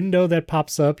full window that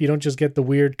pops up. You don't just get the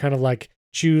weird kind of like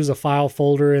choose a file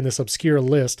folder in this obscure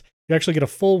list. You actually get a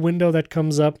full window that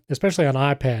comes up, especially on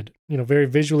iPad, very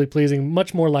visually pleasing,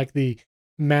 much more like the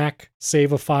Mac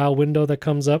save a file window that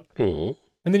comes up. And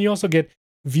then you also get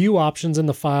view options in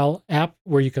the File app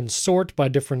where you can sort by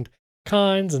different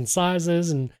kinds and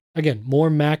sizes. And again, more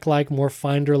Mac-like, more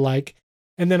Finder-like.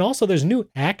 And then also there's new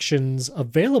actions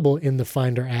available in the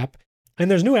Finder app. And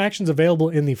there's new actions available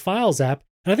in the Files app.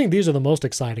 And I think these are the most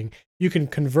exciting. You can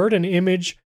convert an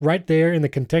image right there in the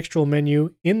contextual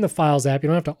menu in the Files app. You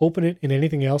don't have to open it in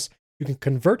anything else. You can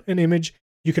convert an image.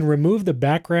 You can remove the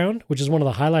background, which is one of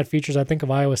the highlight features, I think, of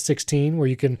iOS 16, where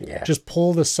you can just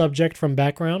pull the subject from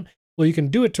background. Well, you can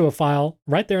do it to a file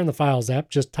right there in the Files app.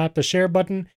 Just tap the share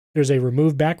button. There's a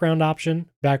remove background option.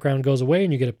 Background goes away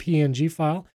and you get a PNG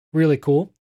file. Really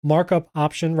cool. Markup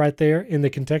option right there in the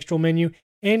contextual menu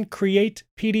and create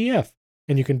PDF.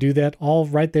 And you can do that all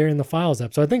right there in the Files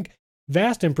app. So I think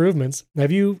vast improvements.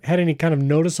 Have you had any kind of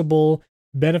noticeable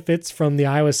benefits from the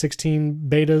iOS 16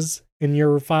 betas in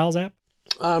your Files app?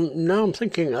 No, I'm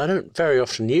thinking I don't very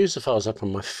often use the Files app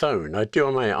on my phone. I do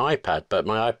on my iPad, but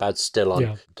my iPad's still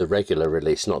on the regular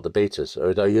release, not the betas.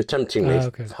 Although you're tempting me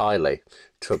highly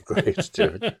to upgrade to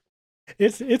it.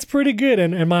 It's pretty good.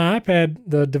 And my iPad,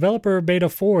 the developer beta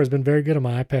 4 has been very good on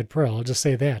my iPad Pro. I'll just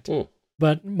say that.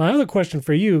 But my other question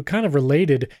for you, kind of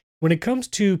related, when it comes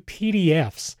to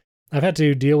PDFs, I've had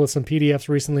to deal with some PDFs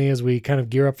recently as we kind of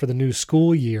gear up for the new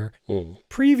school year.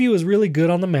 Preview is really good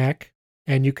on the Mac,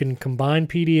 and you can combine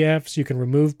PDFs, you can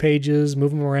remove pages,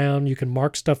 move them around, you can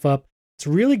mark stuff up. It's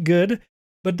really good,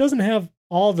 but doesn't have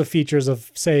all the features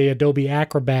of, say, Adobe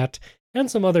Acrobat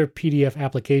and some other PDF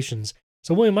applications.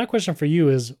 So, William, my question for you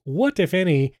is, what, if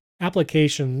any,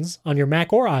 applications on your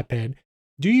Mac or iPad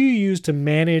do you use to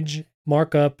manage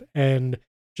markup and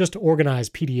just to organize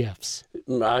PDFs?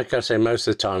 I gotta say, most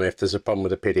of the time, if there's a problem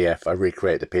with a PDF, I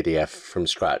recreate the PDF from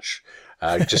scratch.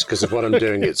 Just because of what I'm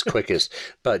doing, it's quickest.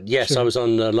 But yes, I Sure. was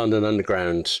on London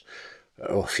Underground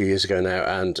a few years ago now,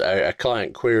 and a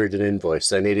client queried an invoice.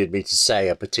 They needed me to say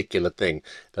a particular thing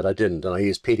that I didn't, and I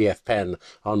used PDF Pen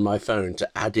on my phone to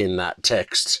add in that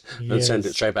text and send it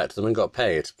Yes. straight back to them and got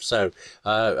paid. So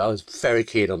I was very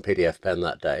keen on PDF Pen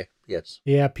that day. Yes.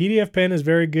 Yeah, PDF Pen is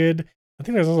very good. I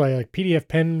think there's also like PDF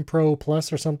Pen Pro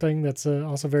Plus or something that's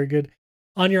also very good.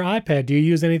 On your iPad, do you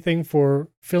use anything for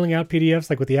filling out PDFs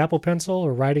like with the Apple Pencil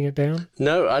or writing it down?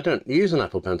 No, I don't use an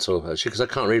Apple Pencil, actually, because I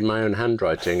can't read my own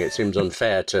handwriting. It seems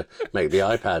unfair to make the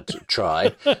iPad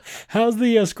try. How's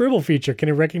the scribble feature? Can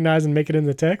it recognize and make it in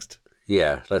the text?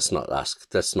 Yeah, let's not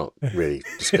really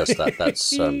discuss that.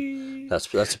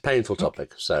 That's a painful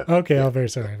topic. So Okay, yeah. oh, very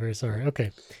sorry, very sorry.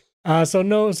 Okay. So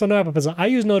no Apple Pencil. I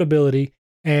use Notability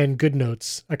and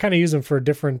GoodNotes. I kind of use them for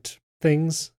different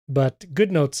things, but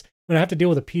GoodNotes, when I have to deal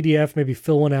with a PDF, maybe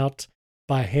fill one out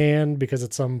by hand because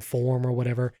it's some form or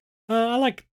whatever, I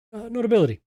like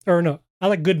Notability. Or no, I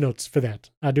like GoodNotes for that.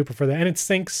 I do prefer that. And it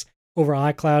syncs over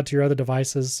iCloud to your other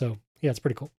devices. So yeah, it's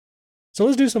pretty cool. So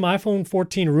let's do some iPhone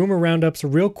 14 rumor roundups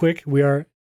real quick. We are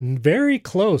very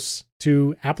close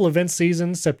to Apple event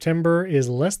season. September is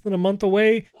less than a month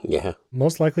away. Yeah.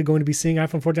 Most likely going to be seeing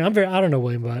iPhone 14. I don't know,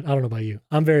 William, but I don't know about you.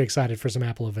 I'm very excited for some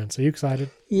Apple events. Are you excited?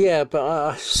 Yeah, but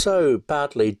I so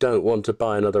badly don't want to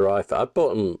buy another iPhone. I've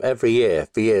bought them every year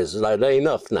for years. It's like,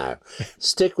 enough now.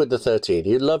 Stick with the 13.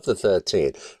 You love the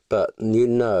 13, but you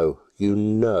know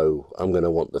I'm going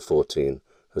to want the 14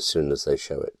 as soon as they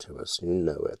show it to us. You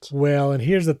know it. Well, and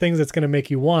here's the things that's going to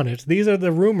make you want it. These are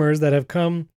the rumors that have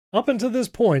come up until this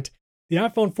point. The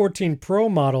iPhone 14 Pro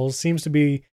model seems to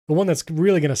be the one that's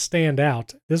really going to stand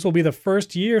out. This will be the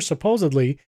first year,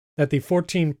 supposedly, that the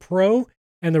 14 Pro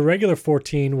and the regular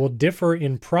 14 will differ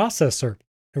in processor.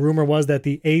 The rumor was that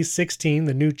the A16,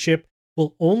 the new chip,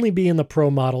 will only be in the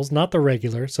Pro models, not the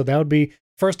regular. So that would be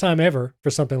first time ever for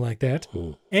something like that.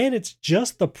 And it's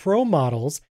just the Pro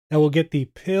models that will get the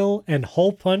pill and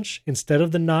hole punch instead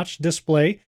of the notch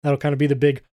display. That'll kind of be the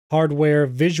big hardware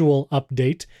visual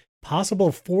update.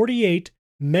 Possible 48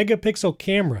 megapixel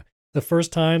camera. The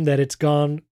first time that it's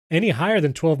gone any higher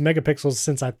than 12 megapixels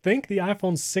since I think the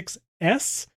iPhone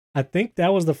 6S. I think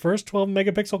that was the first 12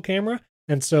 megapixel camera.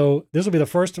 And so this will be the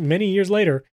first many years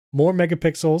later, more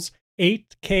megapixels,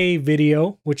 8K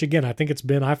video, which again, I think it's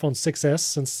been iPhone 6S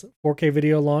since 4K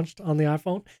video launched on the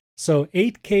iPhone. So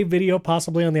 8K video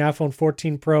possibly on the iPhone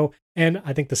 14 Pro. And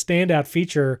I think the standout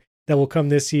feature that will come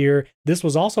this year, this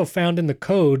was also found in the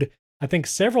code, I think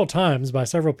several times by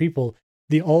several people,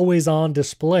 the always-on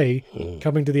display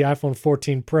coming to the iPhone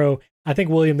 14 Pro. I think,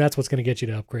 William, that's what's going to get you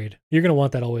to upgrade. You're going to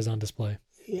want that always-on display.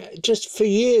 Yeah, just for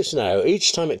years now,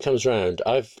 each time it comes round,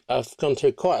 I've gone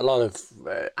through quite a lot of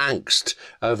angst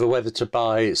over whether to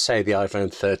buy, say, the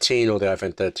iPhone 13 or the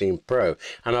iPhone 13 Pro,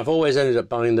 and I've always ended up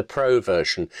buying the Pro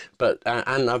version. But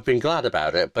and I've been glad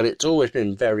about it, but it's always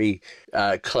been very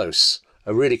close.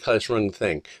 A really close run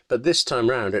thing. But this time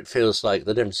round, it feels like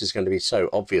the difference is going to be so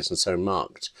obvious and so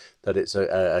marked that it's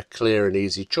a clear and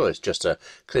easy choice, just a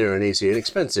clear and easy and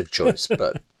expensive choice.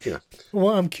 But, you know.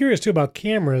 Well, I'm curious, too, about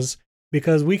cameras,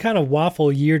 because we kind of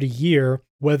waffle year to year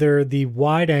whether the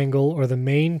wide angle or the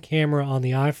main camera on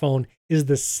the iPhone is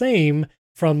the same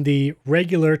from the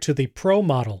regular to the Pro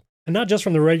model. And not just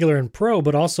from the regular and Pro,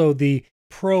 but also the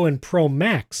Pro and Pro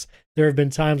Max. There have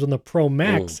been times when the Pro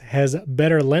Max has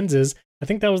better lenses. I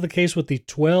think that was the case with the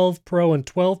 12 Pro and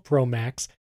 12 Pro Max.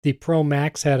 The Pro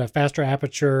Max had a faster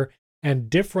aperture and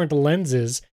different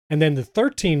lenses, and then the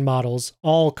 13 models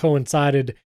all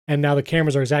coincided, and now the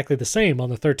cameras are exactly the same on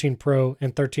the 13 Pro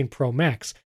and 13 Pro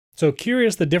Max. So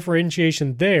curious the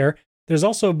differentiation there. There's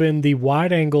also been the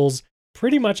wide angles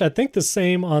pretty much, I think, the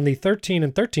same on the 13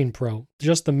 and 13 Pro,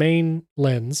 just the main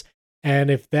lens. And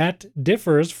if that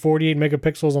differs, 48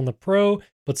 megapixels on the Pro,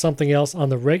 but something else on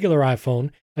the regular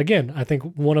iPhone, again, I think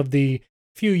one of the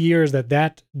few years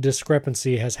that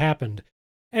discrepancy has happened.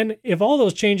 And if all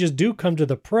those changes do come to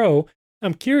the Pro,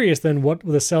 I'm curious then what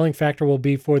the selling factor will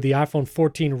be for the iPhone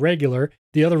 14 regular.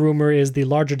 The other rumor is the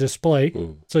larger display.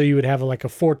 So you would have like a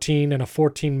 14 and a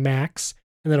 14 Max,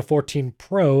 and then a 14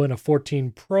 Pro and a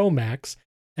 14 Pro Max.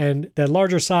 And that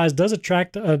larger size does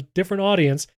attract a different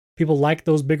audience. People like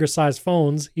those bigger size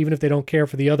phones, even if they don't care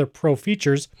for the other Pro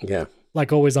features,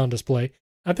 like always on display.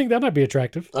 I think that might be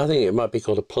attractive. I think it might be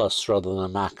called a Plus rather than a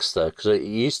Max, though, because it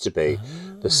used to be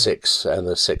the 6 and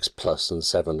the 6 Plus and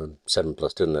 7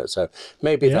 Plus, didn't it? So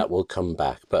maybe that will come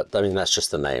back. But, I mean, that's just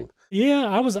the name. Yeah,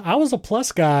 I was a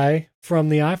Plus guy from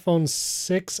the iPhone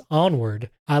 6 onward.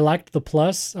 I liked the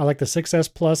Plus. I liked the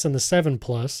 6S Plus and the 7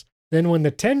 Plus. Then when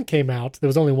the 10 came out, there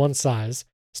was only one size.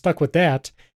 Stuck with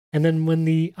that. And then when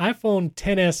the iPhone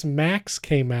 10s Max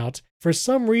came out, for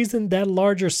some reason that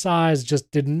larger size just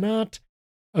did not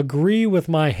agree with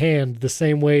my hand the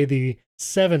same way the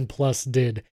 7 Plus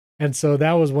did. And so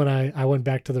that was when I went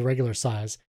back to the regular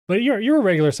size. But you're a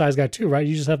regular size guy too, right?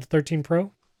 You just have the 13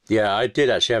 Pro? Yeah, I did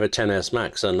actually have a 10s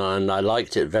Max, and I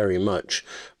liked it very much.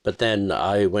 But then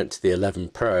I went to the 11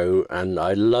 Pro, and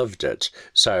I loved it.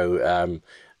 So,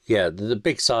 yeah, the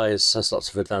big size has lots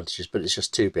of advantages, but it's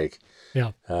just too big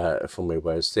Yeah. for me.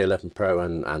 Whereas the 11 Pro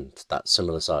and that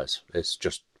similar size is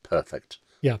just perfect.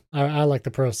 Yeah, I like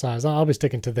the Pro size. I'll be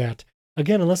sticking to that.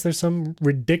 Again, unless there's some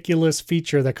ridiculous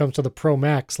feature that comes to the Pro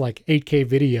Max, like 8K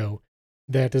video,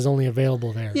 that is only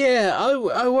available there. Yeah,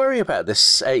 I worry about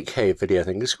this 8K video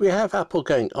thing because we have Apple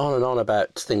going on and on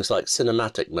about things like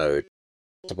cinematic mode,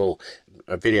 multiple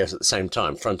videos at the same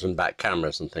time, front and back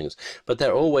cameras and things, but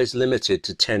they're always limited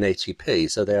to 1080p,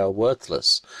 so they are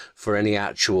worthless for any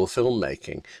actual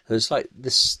filmmaking. And it's like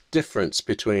this difference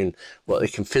between what they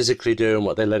can physically do and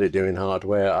what they let it do in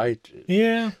hardware.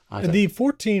 The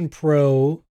 14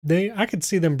 Pro, I could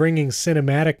see them bringing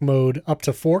cinematic mode up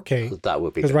to 4K. That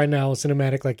would be because good. right now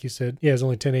cinematic, like you said, is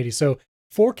only 1080. So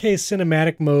 4K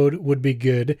cinematic mode would be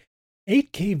good.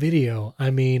 8K video,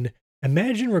 I mean,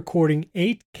 imagine recording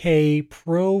 8K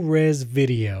ProRes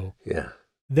video. Yeah.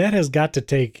 That has got to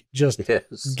take just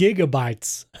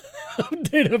gigabytes of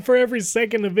data for every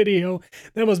second of video.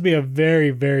 That must be a very,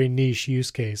 very niche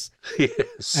use case.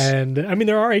 Yes. And I mean,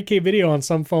 there are 8K video on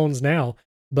some phones now,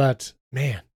 but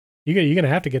man, you're going to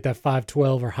have to get that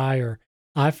 512 or higher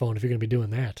iPhone if you're going to be doing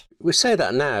that. We say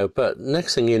that now, but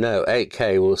next thing you know,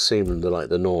 8K will seem like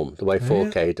the norm, the way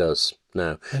 4K does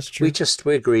now. That's true.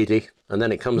 We're greedy, and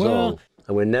then it comes along,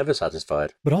 and we're never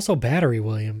satisfied. But also battery,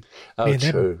 William. Oh, man,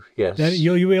 true. Yes.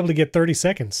 You'll be able to get 30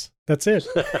 seconds. That's it.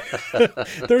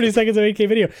 30 seconds of 8K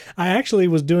video. I actually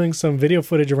was doing some video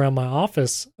footage around my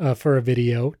office for a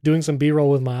video, doing some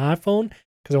B-roll with my iPhone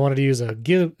because I wanted to use a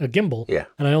gimbal. Yeah.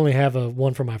 And I only have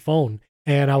one for my phone.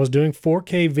 And I was doing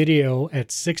 4K video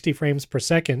at 60 frames per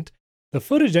second. The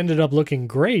footage ended up looking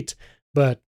great,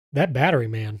 but that battery,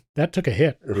 man, that took a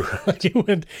hit.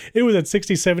 Right. It was at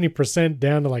 60, 70%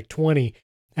 down to like 20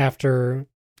 after,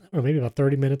 I don't know, maybe about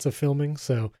 30 minutes of filming.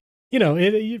 So, you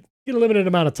get a limited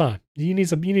amount of time. You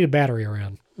need a battery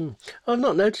around. I've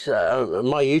not noticed that.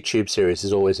 My YouTube series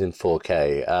is always in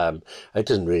 4K. I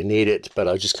doesn't really need it, but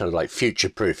I just kind of like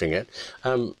future-proofing it.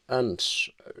 And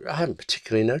I haven't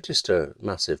particularly noticed a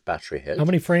massive battery hit. How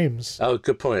many frames? Oh,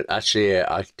 good point. Actually,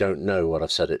 I don't know what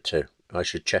I've set it to. I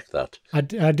should check that.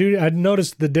 I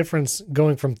noticed the difference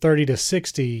going from 30 to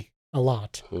 60 a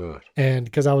lot. Right. And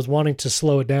because I was wanting to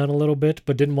slow it down a little bit,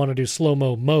 but didn't want to do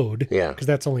slow-mo mode. Yeah. Because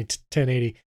that's only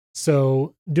 1080.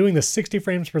 So doing the 60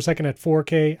 frames per second at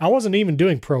 4K, I wasn't even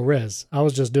doing ProRes. I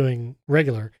was just doing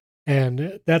regular.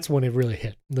 And that's when it really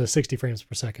hit, the 60 frames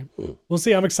per second. We'll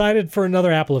see. I'm excited for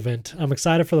another Apple event. I'm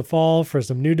excited for the fall, for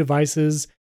some new devices.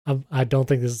 I don't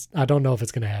know if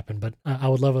it's going to happen, but I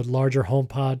would love a larger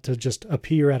HomePod to just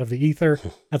appear out of the ether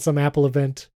at some Apple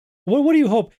event. What do you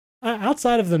hope?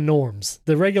 Outside of the norms,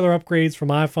 the regular upgrades from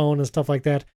iPhone and stuff like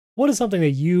that, what is something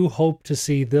that you hope to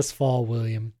see this fall,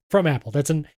 William, from Apple?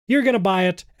 You're going to buy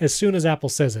it as soon as Apple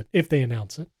says it, if they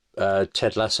announce it.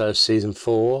 Ted Lasso season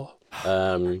 4.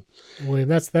 William,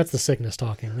 that's the sickness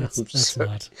talking. That's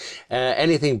not.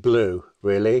 Anything blue,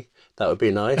 really. That would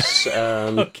be nice.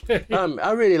 Okay.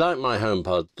 I really like my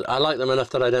HomePod. I like them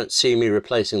enough that I don't see me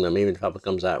replacing them, even if Apple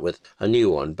comes out with a new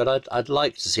one. But I'd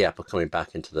like to see Apple coming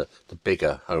back into the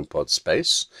bigger HomePod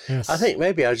space. Yes. I think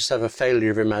maybe I just have a failure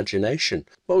of imagination.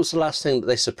 What was the last thing that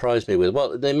they surprised me with?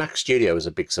 Well, the Mac Studio was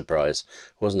a big surprise,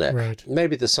 wasn't it? Right.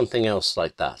 Maybe there's something else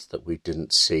like that we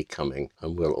didn't see coming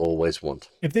and will always want.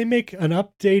 If they make an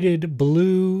updated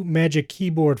blue Magic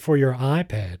Keyboard for your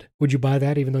iPad, would you buy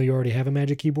that even though you already have a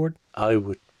Magic Keyboard? I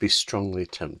would be strongly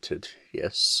tempted,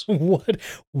 yes.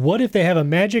 What if they have a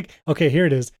Magic... Okay, here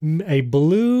it is. A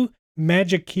blue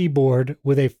Magic Keyboard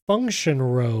with a function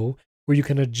row where you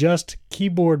can adjust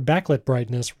keyboard backlit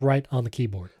brightness right on the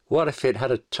keyboard. What if it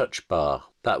had a touch bar?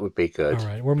 That would be good. All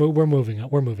right, we're moving on.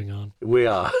 We're moving on. We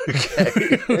are.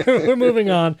 Okay. We're moving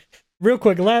on. Real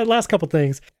quick, last couple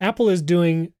things. Apple is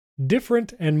doing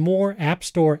different and more App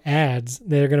Store ads.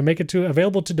 They're going to make it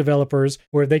available to developers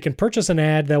where they can purchase an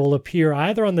ad that will appear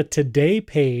either on the Today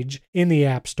page in the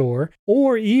App Store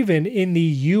or even in the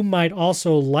You Might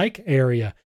Also Like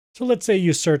area. So let's say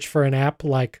you search for an app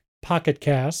like Pocket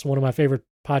Cast, one of my favorite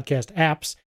podcast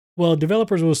apps, Well,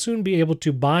 developers will soon be able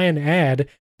to buy an ad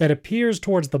that appears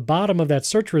towards the bottom of that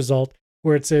search result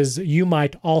where it says you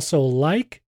might also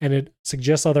like, and it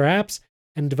suggests other apps,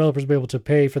 and developers will be able to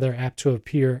pay for their app to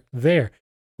appear there.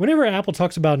 Whenever Apple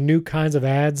talks about new kinds of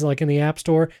ads like in the App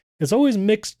Store, it's always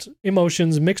mixed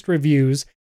emotions, mixed reviews.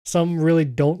 Some really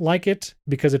don't like it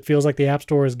because it feels like the App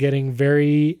Store is getting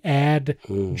very ad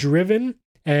driven.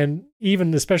 And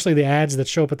even especially the ads that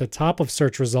show up at the top of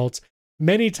search results,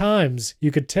 many times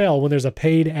you could tell when there's a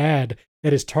paid ad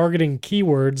that is targeting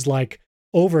keywords like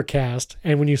Overcast.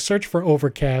 And when you search for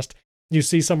Overcast, you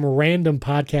see some random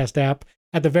podcast app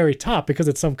at the very top because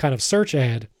it's some kind of search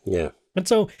ad. Yeah. And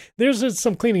so there's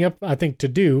some cleaning up, I think, to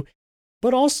do.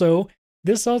 But also,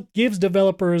 this gives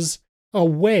developers a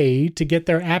way to get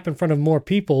their app in front of more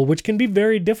people, which can be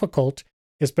very difficult,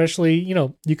 especially,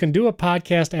 you can do a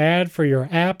podcast ad for your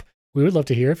app. We would love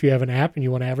to hear if you have an app and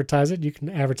you want to advertise it. You can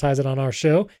advertise it on our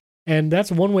show. And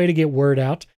that's one way to get word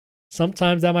out.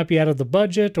 Sometimes that might be out of the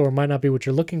budget or might not be what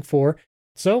you're looking for.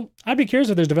 So I'd be curious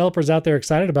if there's developers out there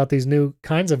excited about these new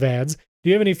kinds of ads. Do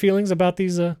you have any feelings about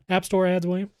these App Store ads,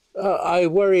 William? I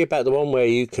worry about the one where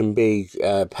you can be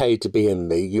paid to be in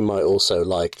the you might also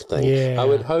like thing. Yeah. I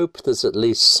would hope there's at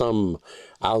least some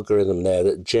algorithm there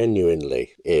that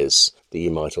genuinely is that you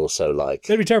might also like.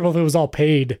 It'd be terrible if it was all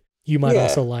paid. You might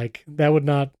also like. That would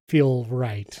not feel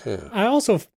right. Yeah. I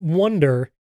also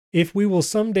wonder if we will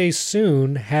someday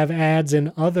soon have ads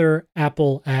in other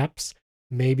Apple apps,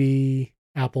 maybe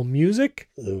Apple Music.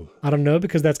 Ooh. I don't know,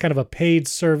 because that's kind of a paid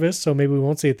service, so maybe we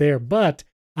won't see it there. But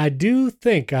I do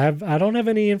think, I don't have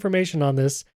any information on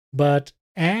this, but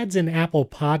ads in Apple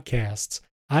Podcasts,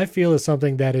 I feel is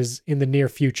something that is in the near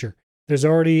future. There's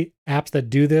already apps that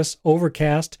do this.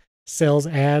 Overcast sells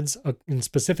ads in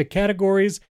specific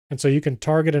categories, and so you can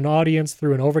target an audience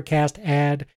through an Overcast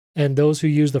ad, and those who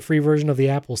use the free version of the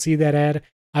app will see that ad.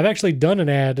 I've actually done an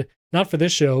ad, not for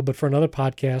this show, but for another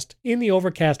podcast, in the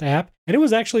Overcast app, and it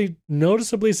was actually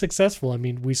noticeably successful. I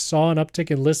mean, we saw an uptick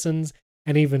in listens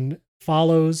and even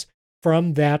follows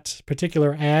from that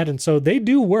particular ad, and so they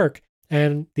do work.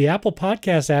 And the Apple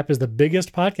Podcast app is the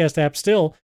biggest podcast app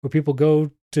still, where people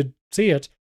go to see it.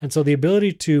 And so the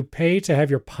ability to pay to have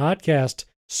your podcast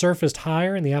surfaced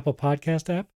higher in the Apple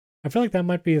Podcast app, I feel like that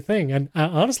might be a thing. And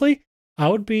honestly, I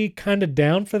would be kind of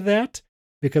down for that,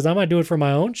 because I might do it for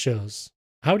my own shows.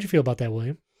 How would you feel about that,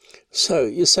 William? So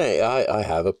you say I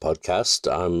have a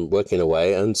podcast, I'm working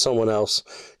away, and someone else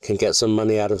can get some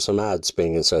money out of some ads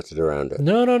being inserted around it.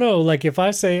 No. Like if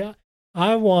I say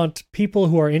I want people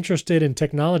who are interested in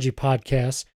technology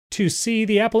podcasts to see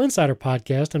the Apple Insider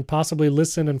podcast and possibly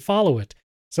listen and follow it.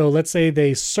 So let's say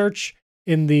they search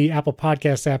in the Apple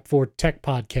Podcast app for tech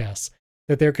podcasts,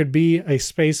 that there could be a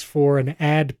space for an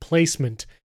ad placement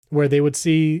where they would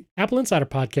see Apple Insider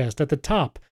podcast at the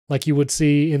top, like you would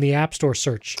see in the App Store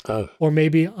search. Oh. Or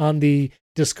maybe on the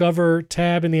Discover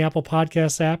tab in the Apple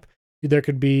Podcast app, there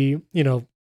could be,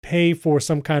 pay for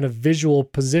some kind of visual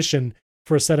position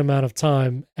for a set amount of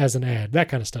time as an ad, that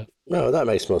kind of stuff. No, that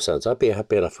makes more sense. I'd be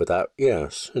happy enough with that.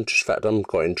 Yes. In fact, I'm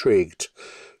quite intrigued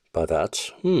by that.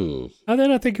 And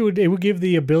then I think it would give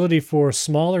the ability for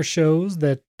smaller shows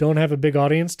that don't have a big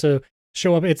audience to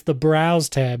show up. It's the Browse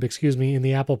tab, in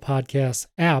the Apple Podcasts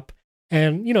app.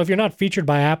 And, if you're not featured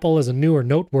by Apple as a new or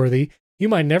noteworthy, you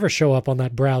might never show up on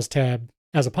that Browse tab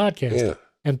as a podcast. Yeah.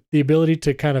 And the ability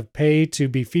to kind of pay to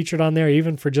be featured on there,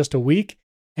 even for just a week,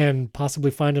 and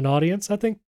possibly find an audience, I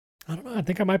think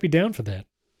I might be down for that.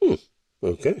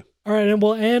 Okay. All right, and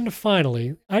we'll end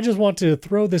finally. I just want to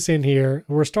throw this in here.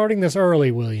 We're starting this early,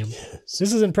 William. Yes.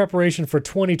 This is in preparation for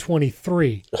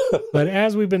 2023. But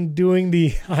as we've been doing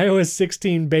the iOS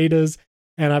 16 betas,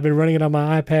 and I've been running it on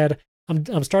my iPad,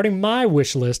 I'm starting my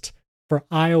wish list for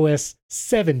iOS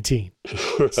 17.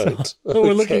 Right. So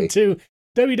we're looking to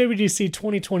WWDC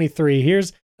 2023.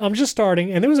 I'm just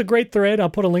starting, and there was a great thread. I'll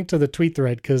put a link to the tweet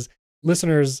thread because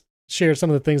listeners shared some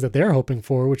of the things that they're hoping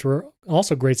for, which were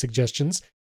also great suggestions.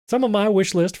 Some of my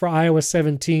wish list for iOS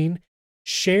 17,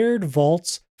 shared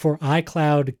vaults for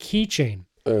iCloud keychain.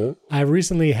 I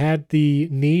recently had the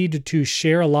need to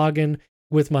share a login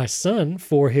with my son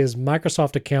for his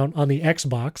Microsoft account on the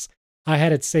Xbox. I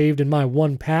had it saved in my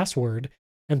 1Password.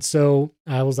 And so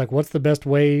I was like, what's the best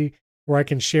way where I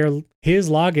can share his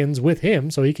logins with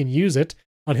him so he can use it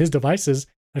on his devices?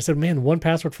 I said, man,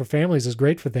 1Password for families is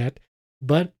great for that.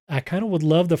 But I kind of would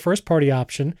love the first party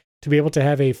option to be able to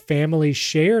have a family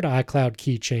shared iCloud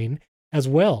keychain as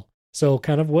well. So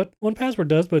kind of what 1Password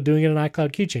does, but doing it in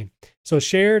iCloud keychain. So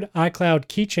shared iCloud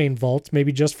keychain vaults,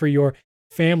 maybe just for your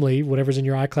family, whatever's in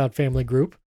your iCloud family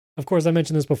group. Of course, I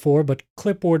mentioned this before, but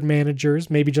clipboard managers,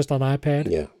 maybe just on iPad,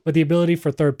 Yeah. but the ability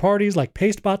for third parties like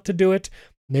Pastebot to do it,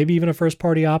 maybe even a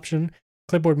first-party option.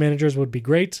 Clipboard managers would be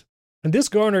great. And this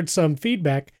garnered some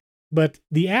feedback, but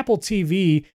the Apple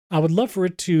TV, I would love for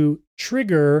it to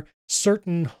trigger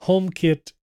certain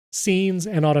HomeKit scenes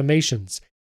and automations.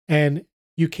 And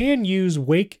you can use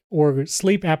wake or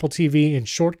sleep Apple TV in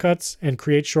shortcuts and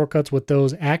create shortcuts with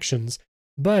those actions,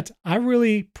 but I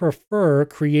really prefer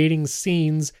creating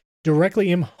scenes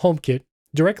directly in HomeKit,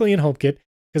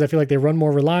 because I feel like they run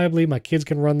more reliably. My kids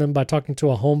can run them by talking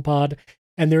to a HomePod,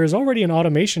 and there is already an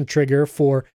automation trigger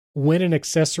for when an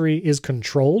accessory is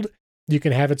controlled. You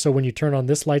can have it so when you turn on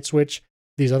this light switch,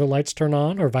 these other lights turn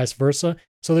on, or vice versa.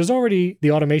 So there's already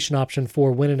the automation option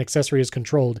for when an accessory is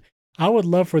controlled. I would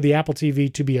love for the Apple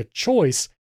TV to be a choice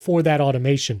for that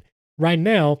automation. Right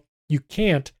now, you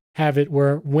can't have it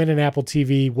where when an Apple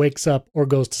TV wakes up or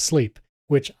goes to sleep,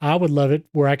 which I would love it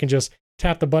where I can just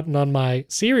tap the button on my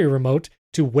Siri remote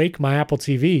to wake my Apple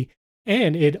TV,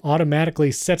 and it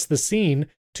automatically sets the scene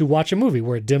to watch a movie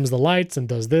where it dims the lights and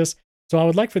does this. So I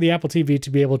would like for the Apple TV to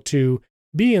be able to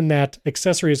be in that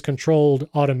accessories controlled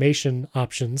automation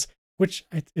options, which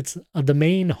it's the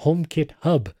main HomeKit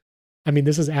hub. I mean,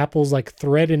 this is Apple's like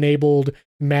thread-enabled,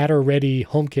 Matter-ready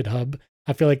HomeKit hub.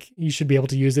 I feel like you should be able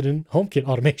to use it in HomeKit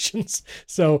automations.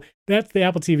 So that's the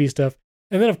Apple TV stuff.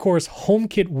 And then, of course,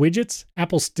 HomeKit widgets.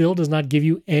 Apple still does not give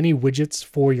you any widgets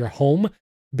for your home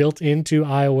built into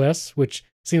iOS, which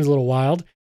seems a little wild.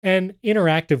 And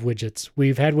interactive widgets.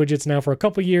 We've had widgets now for a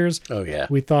couple years. Oh, yeah.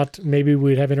 We thought maybe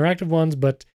we'd have interactive ones,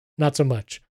 but not so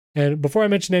much. And before I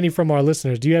mention any from our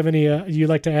listeners, do you have any you'd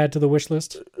like to add to the wish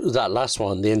list? That last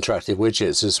one, the interactive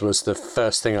widgets, was the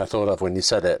first thing I thought of when you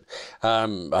said it.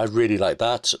 I really like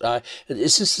that.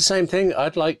 Is this the same thing?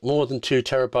 I'd like more than 2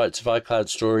 terabytes of iCloud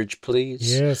storage,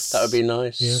 please. Yes. That would be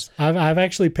nice. Yes. I've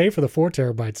actually paid for the 4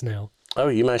 terabytes now. Oh,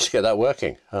 you managed to get that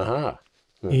working. Uh-huh.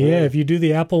 Yeah, if you do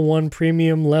the Apple One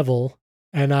premium level,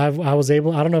 and I was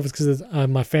able, I don't know if it's because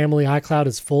my family iCloud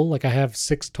is full, like I have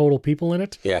 6 total people in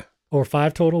it. Yeah. Or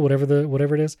 5 total,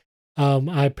 whatever it is.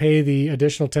 I pay the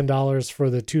additional $10 for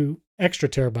the 2 extra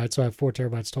terabytes, so I have 4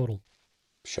 terabytes total.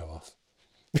 Show off.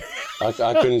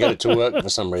 I couldn't get it to work for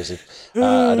some reason.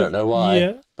 I don't know why.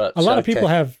 Yeah, but a lot of people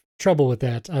have trouble with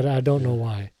that. I don't know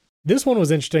why. This one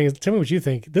was interesting. Tell me what you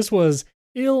think. This was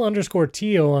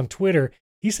 _Tio on Twitter.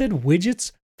 He said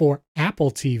widgets for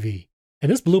Apple TV. And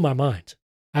this blew my mind.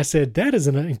 I said, that is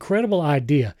an incredible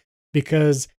idea,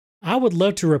 because I would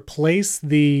love to replace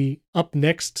the up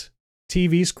next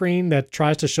TV screen that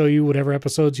tries to show you whatever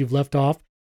episodes you've left off.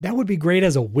 That would be great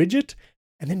as a widget,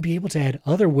 and then be able to add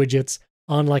other widgets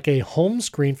on like a home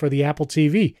screen for the Apple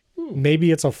TV.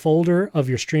 Maybe it's a folder of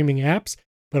your streaming apps,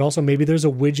 but also maybe there's a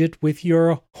widget with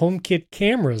your HomeKit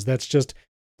cameras that's just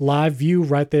live view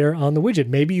right there on the widget.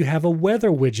 Maybe you have a weather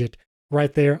widget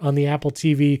right there on the Apple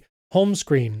TV home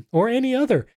screen, or any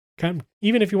other kind,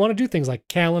 even if you want to do things like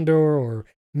calendar or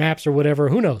maps or whatever,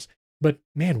 who knows? But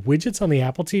man, widgets on the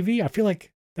Apple TV, I feel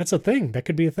like that's a thing. That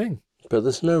could be a thing. But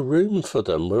there's no room for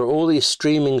them. We're all these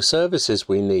streaming services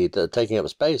we need that are taking up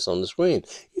space on the screen.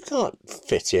 You can't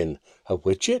fit in a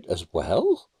widget as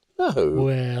well. No.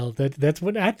 Well, that's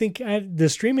what I think. The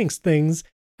streaming things,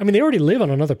 I mean, they already live on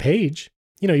another page.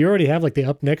 You know, you already have like the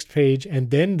up next page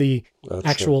and then the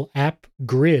actual app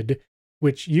grid,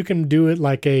 which you can do it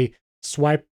like a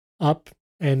swipe up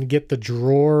and get the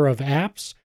drawer of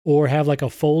apps, or have like a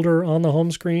folder on the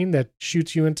home screen that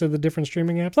shoots you into the different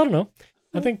streaming apps. I don't know.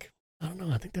 I think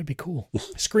that'd be cool.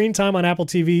 Screen time on Apple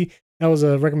TV. That was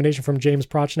a recommendation from James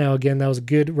Prochnow. Again, that was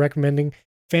good recommending.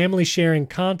 Family sharing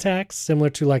contacts,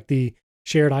 similar to like the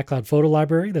shared iCloud photo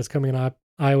library that's coming in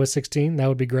iOS 16. That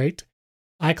would be great.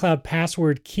 iCloud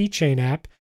password keychain app.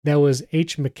 That was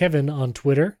H. McKevin on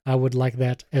Twitter. I would like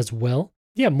that as well.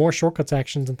 Yeah, more shortcuts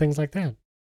actions and things like that.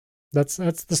 That's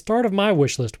the start of my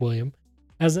wish list, William.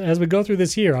 As we go through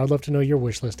this year, I'd love to know your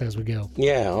wish list as we go.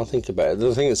 Yeah, I'll think about it.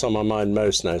 The thing that's on my mind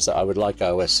most now is that I would like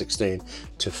iOS 16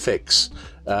 to fix.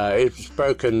 It's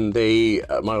broken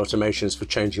my automations for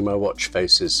changing my watch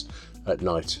faces at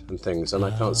night and things, and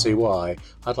I can't see why.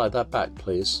 I'd like that back,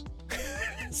 please.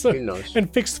 So, nice.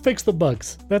 And fix the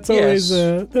bugs. That's always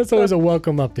a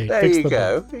welcome update. There fix you the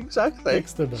go. Bugs. Exactly.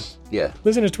 Fix the bugs. Yeah.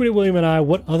 Listeners, tweet at William and I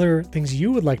what other things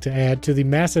you would like to add to the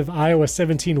massive iOS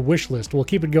 17 wish list. We'll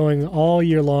keep it going all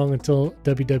year long until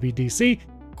WWDC.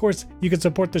 Of course, you can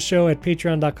support the show at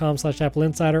patreon.com/Apple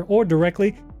Insider or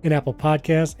directly in Apple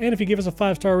Podcasts. And if you give us a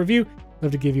 5-star review, I'd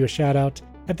love to give you a shout out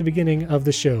at the beginning of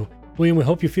the show. William, we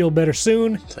hope you feel better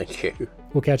soon. Thank you.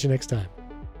 We'll catch you next time.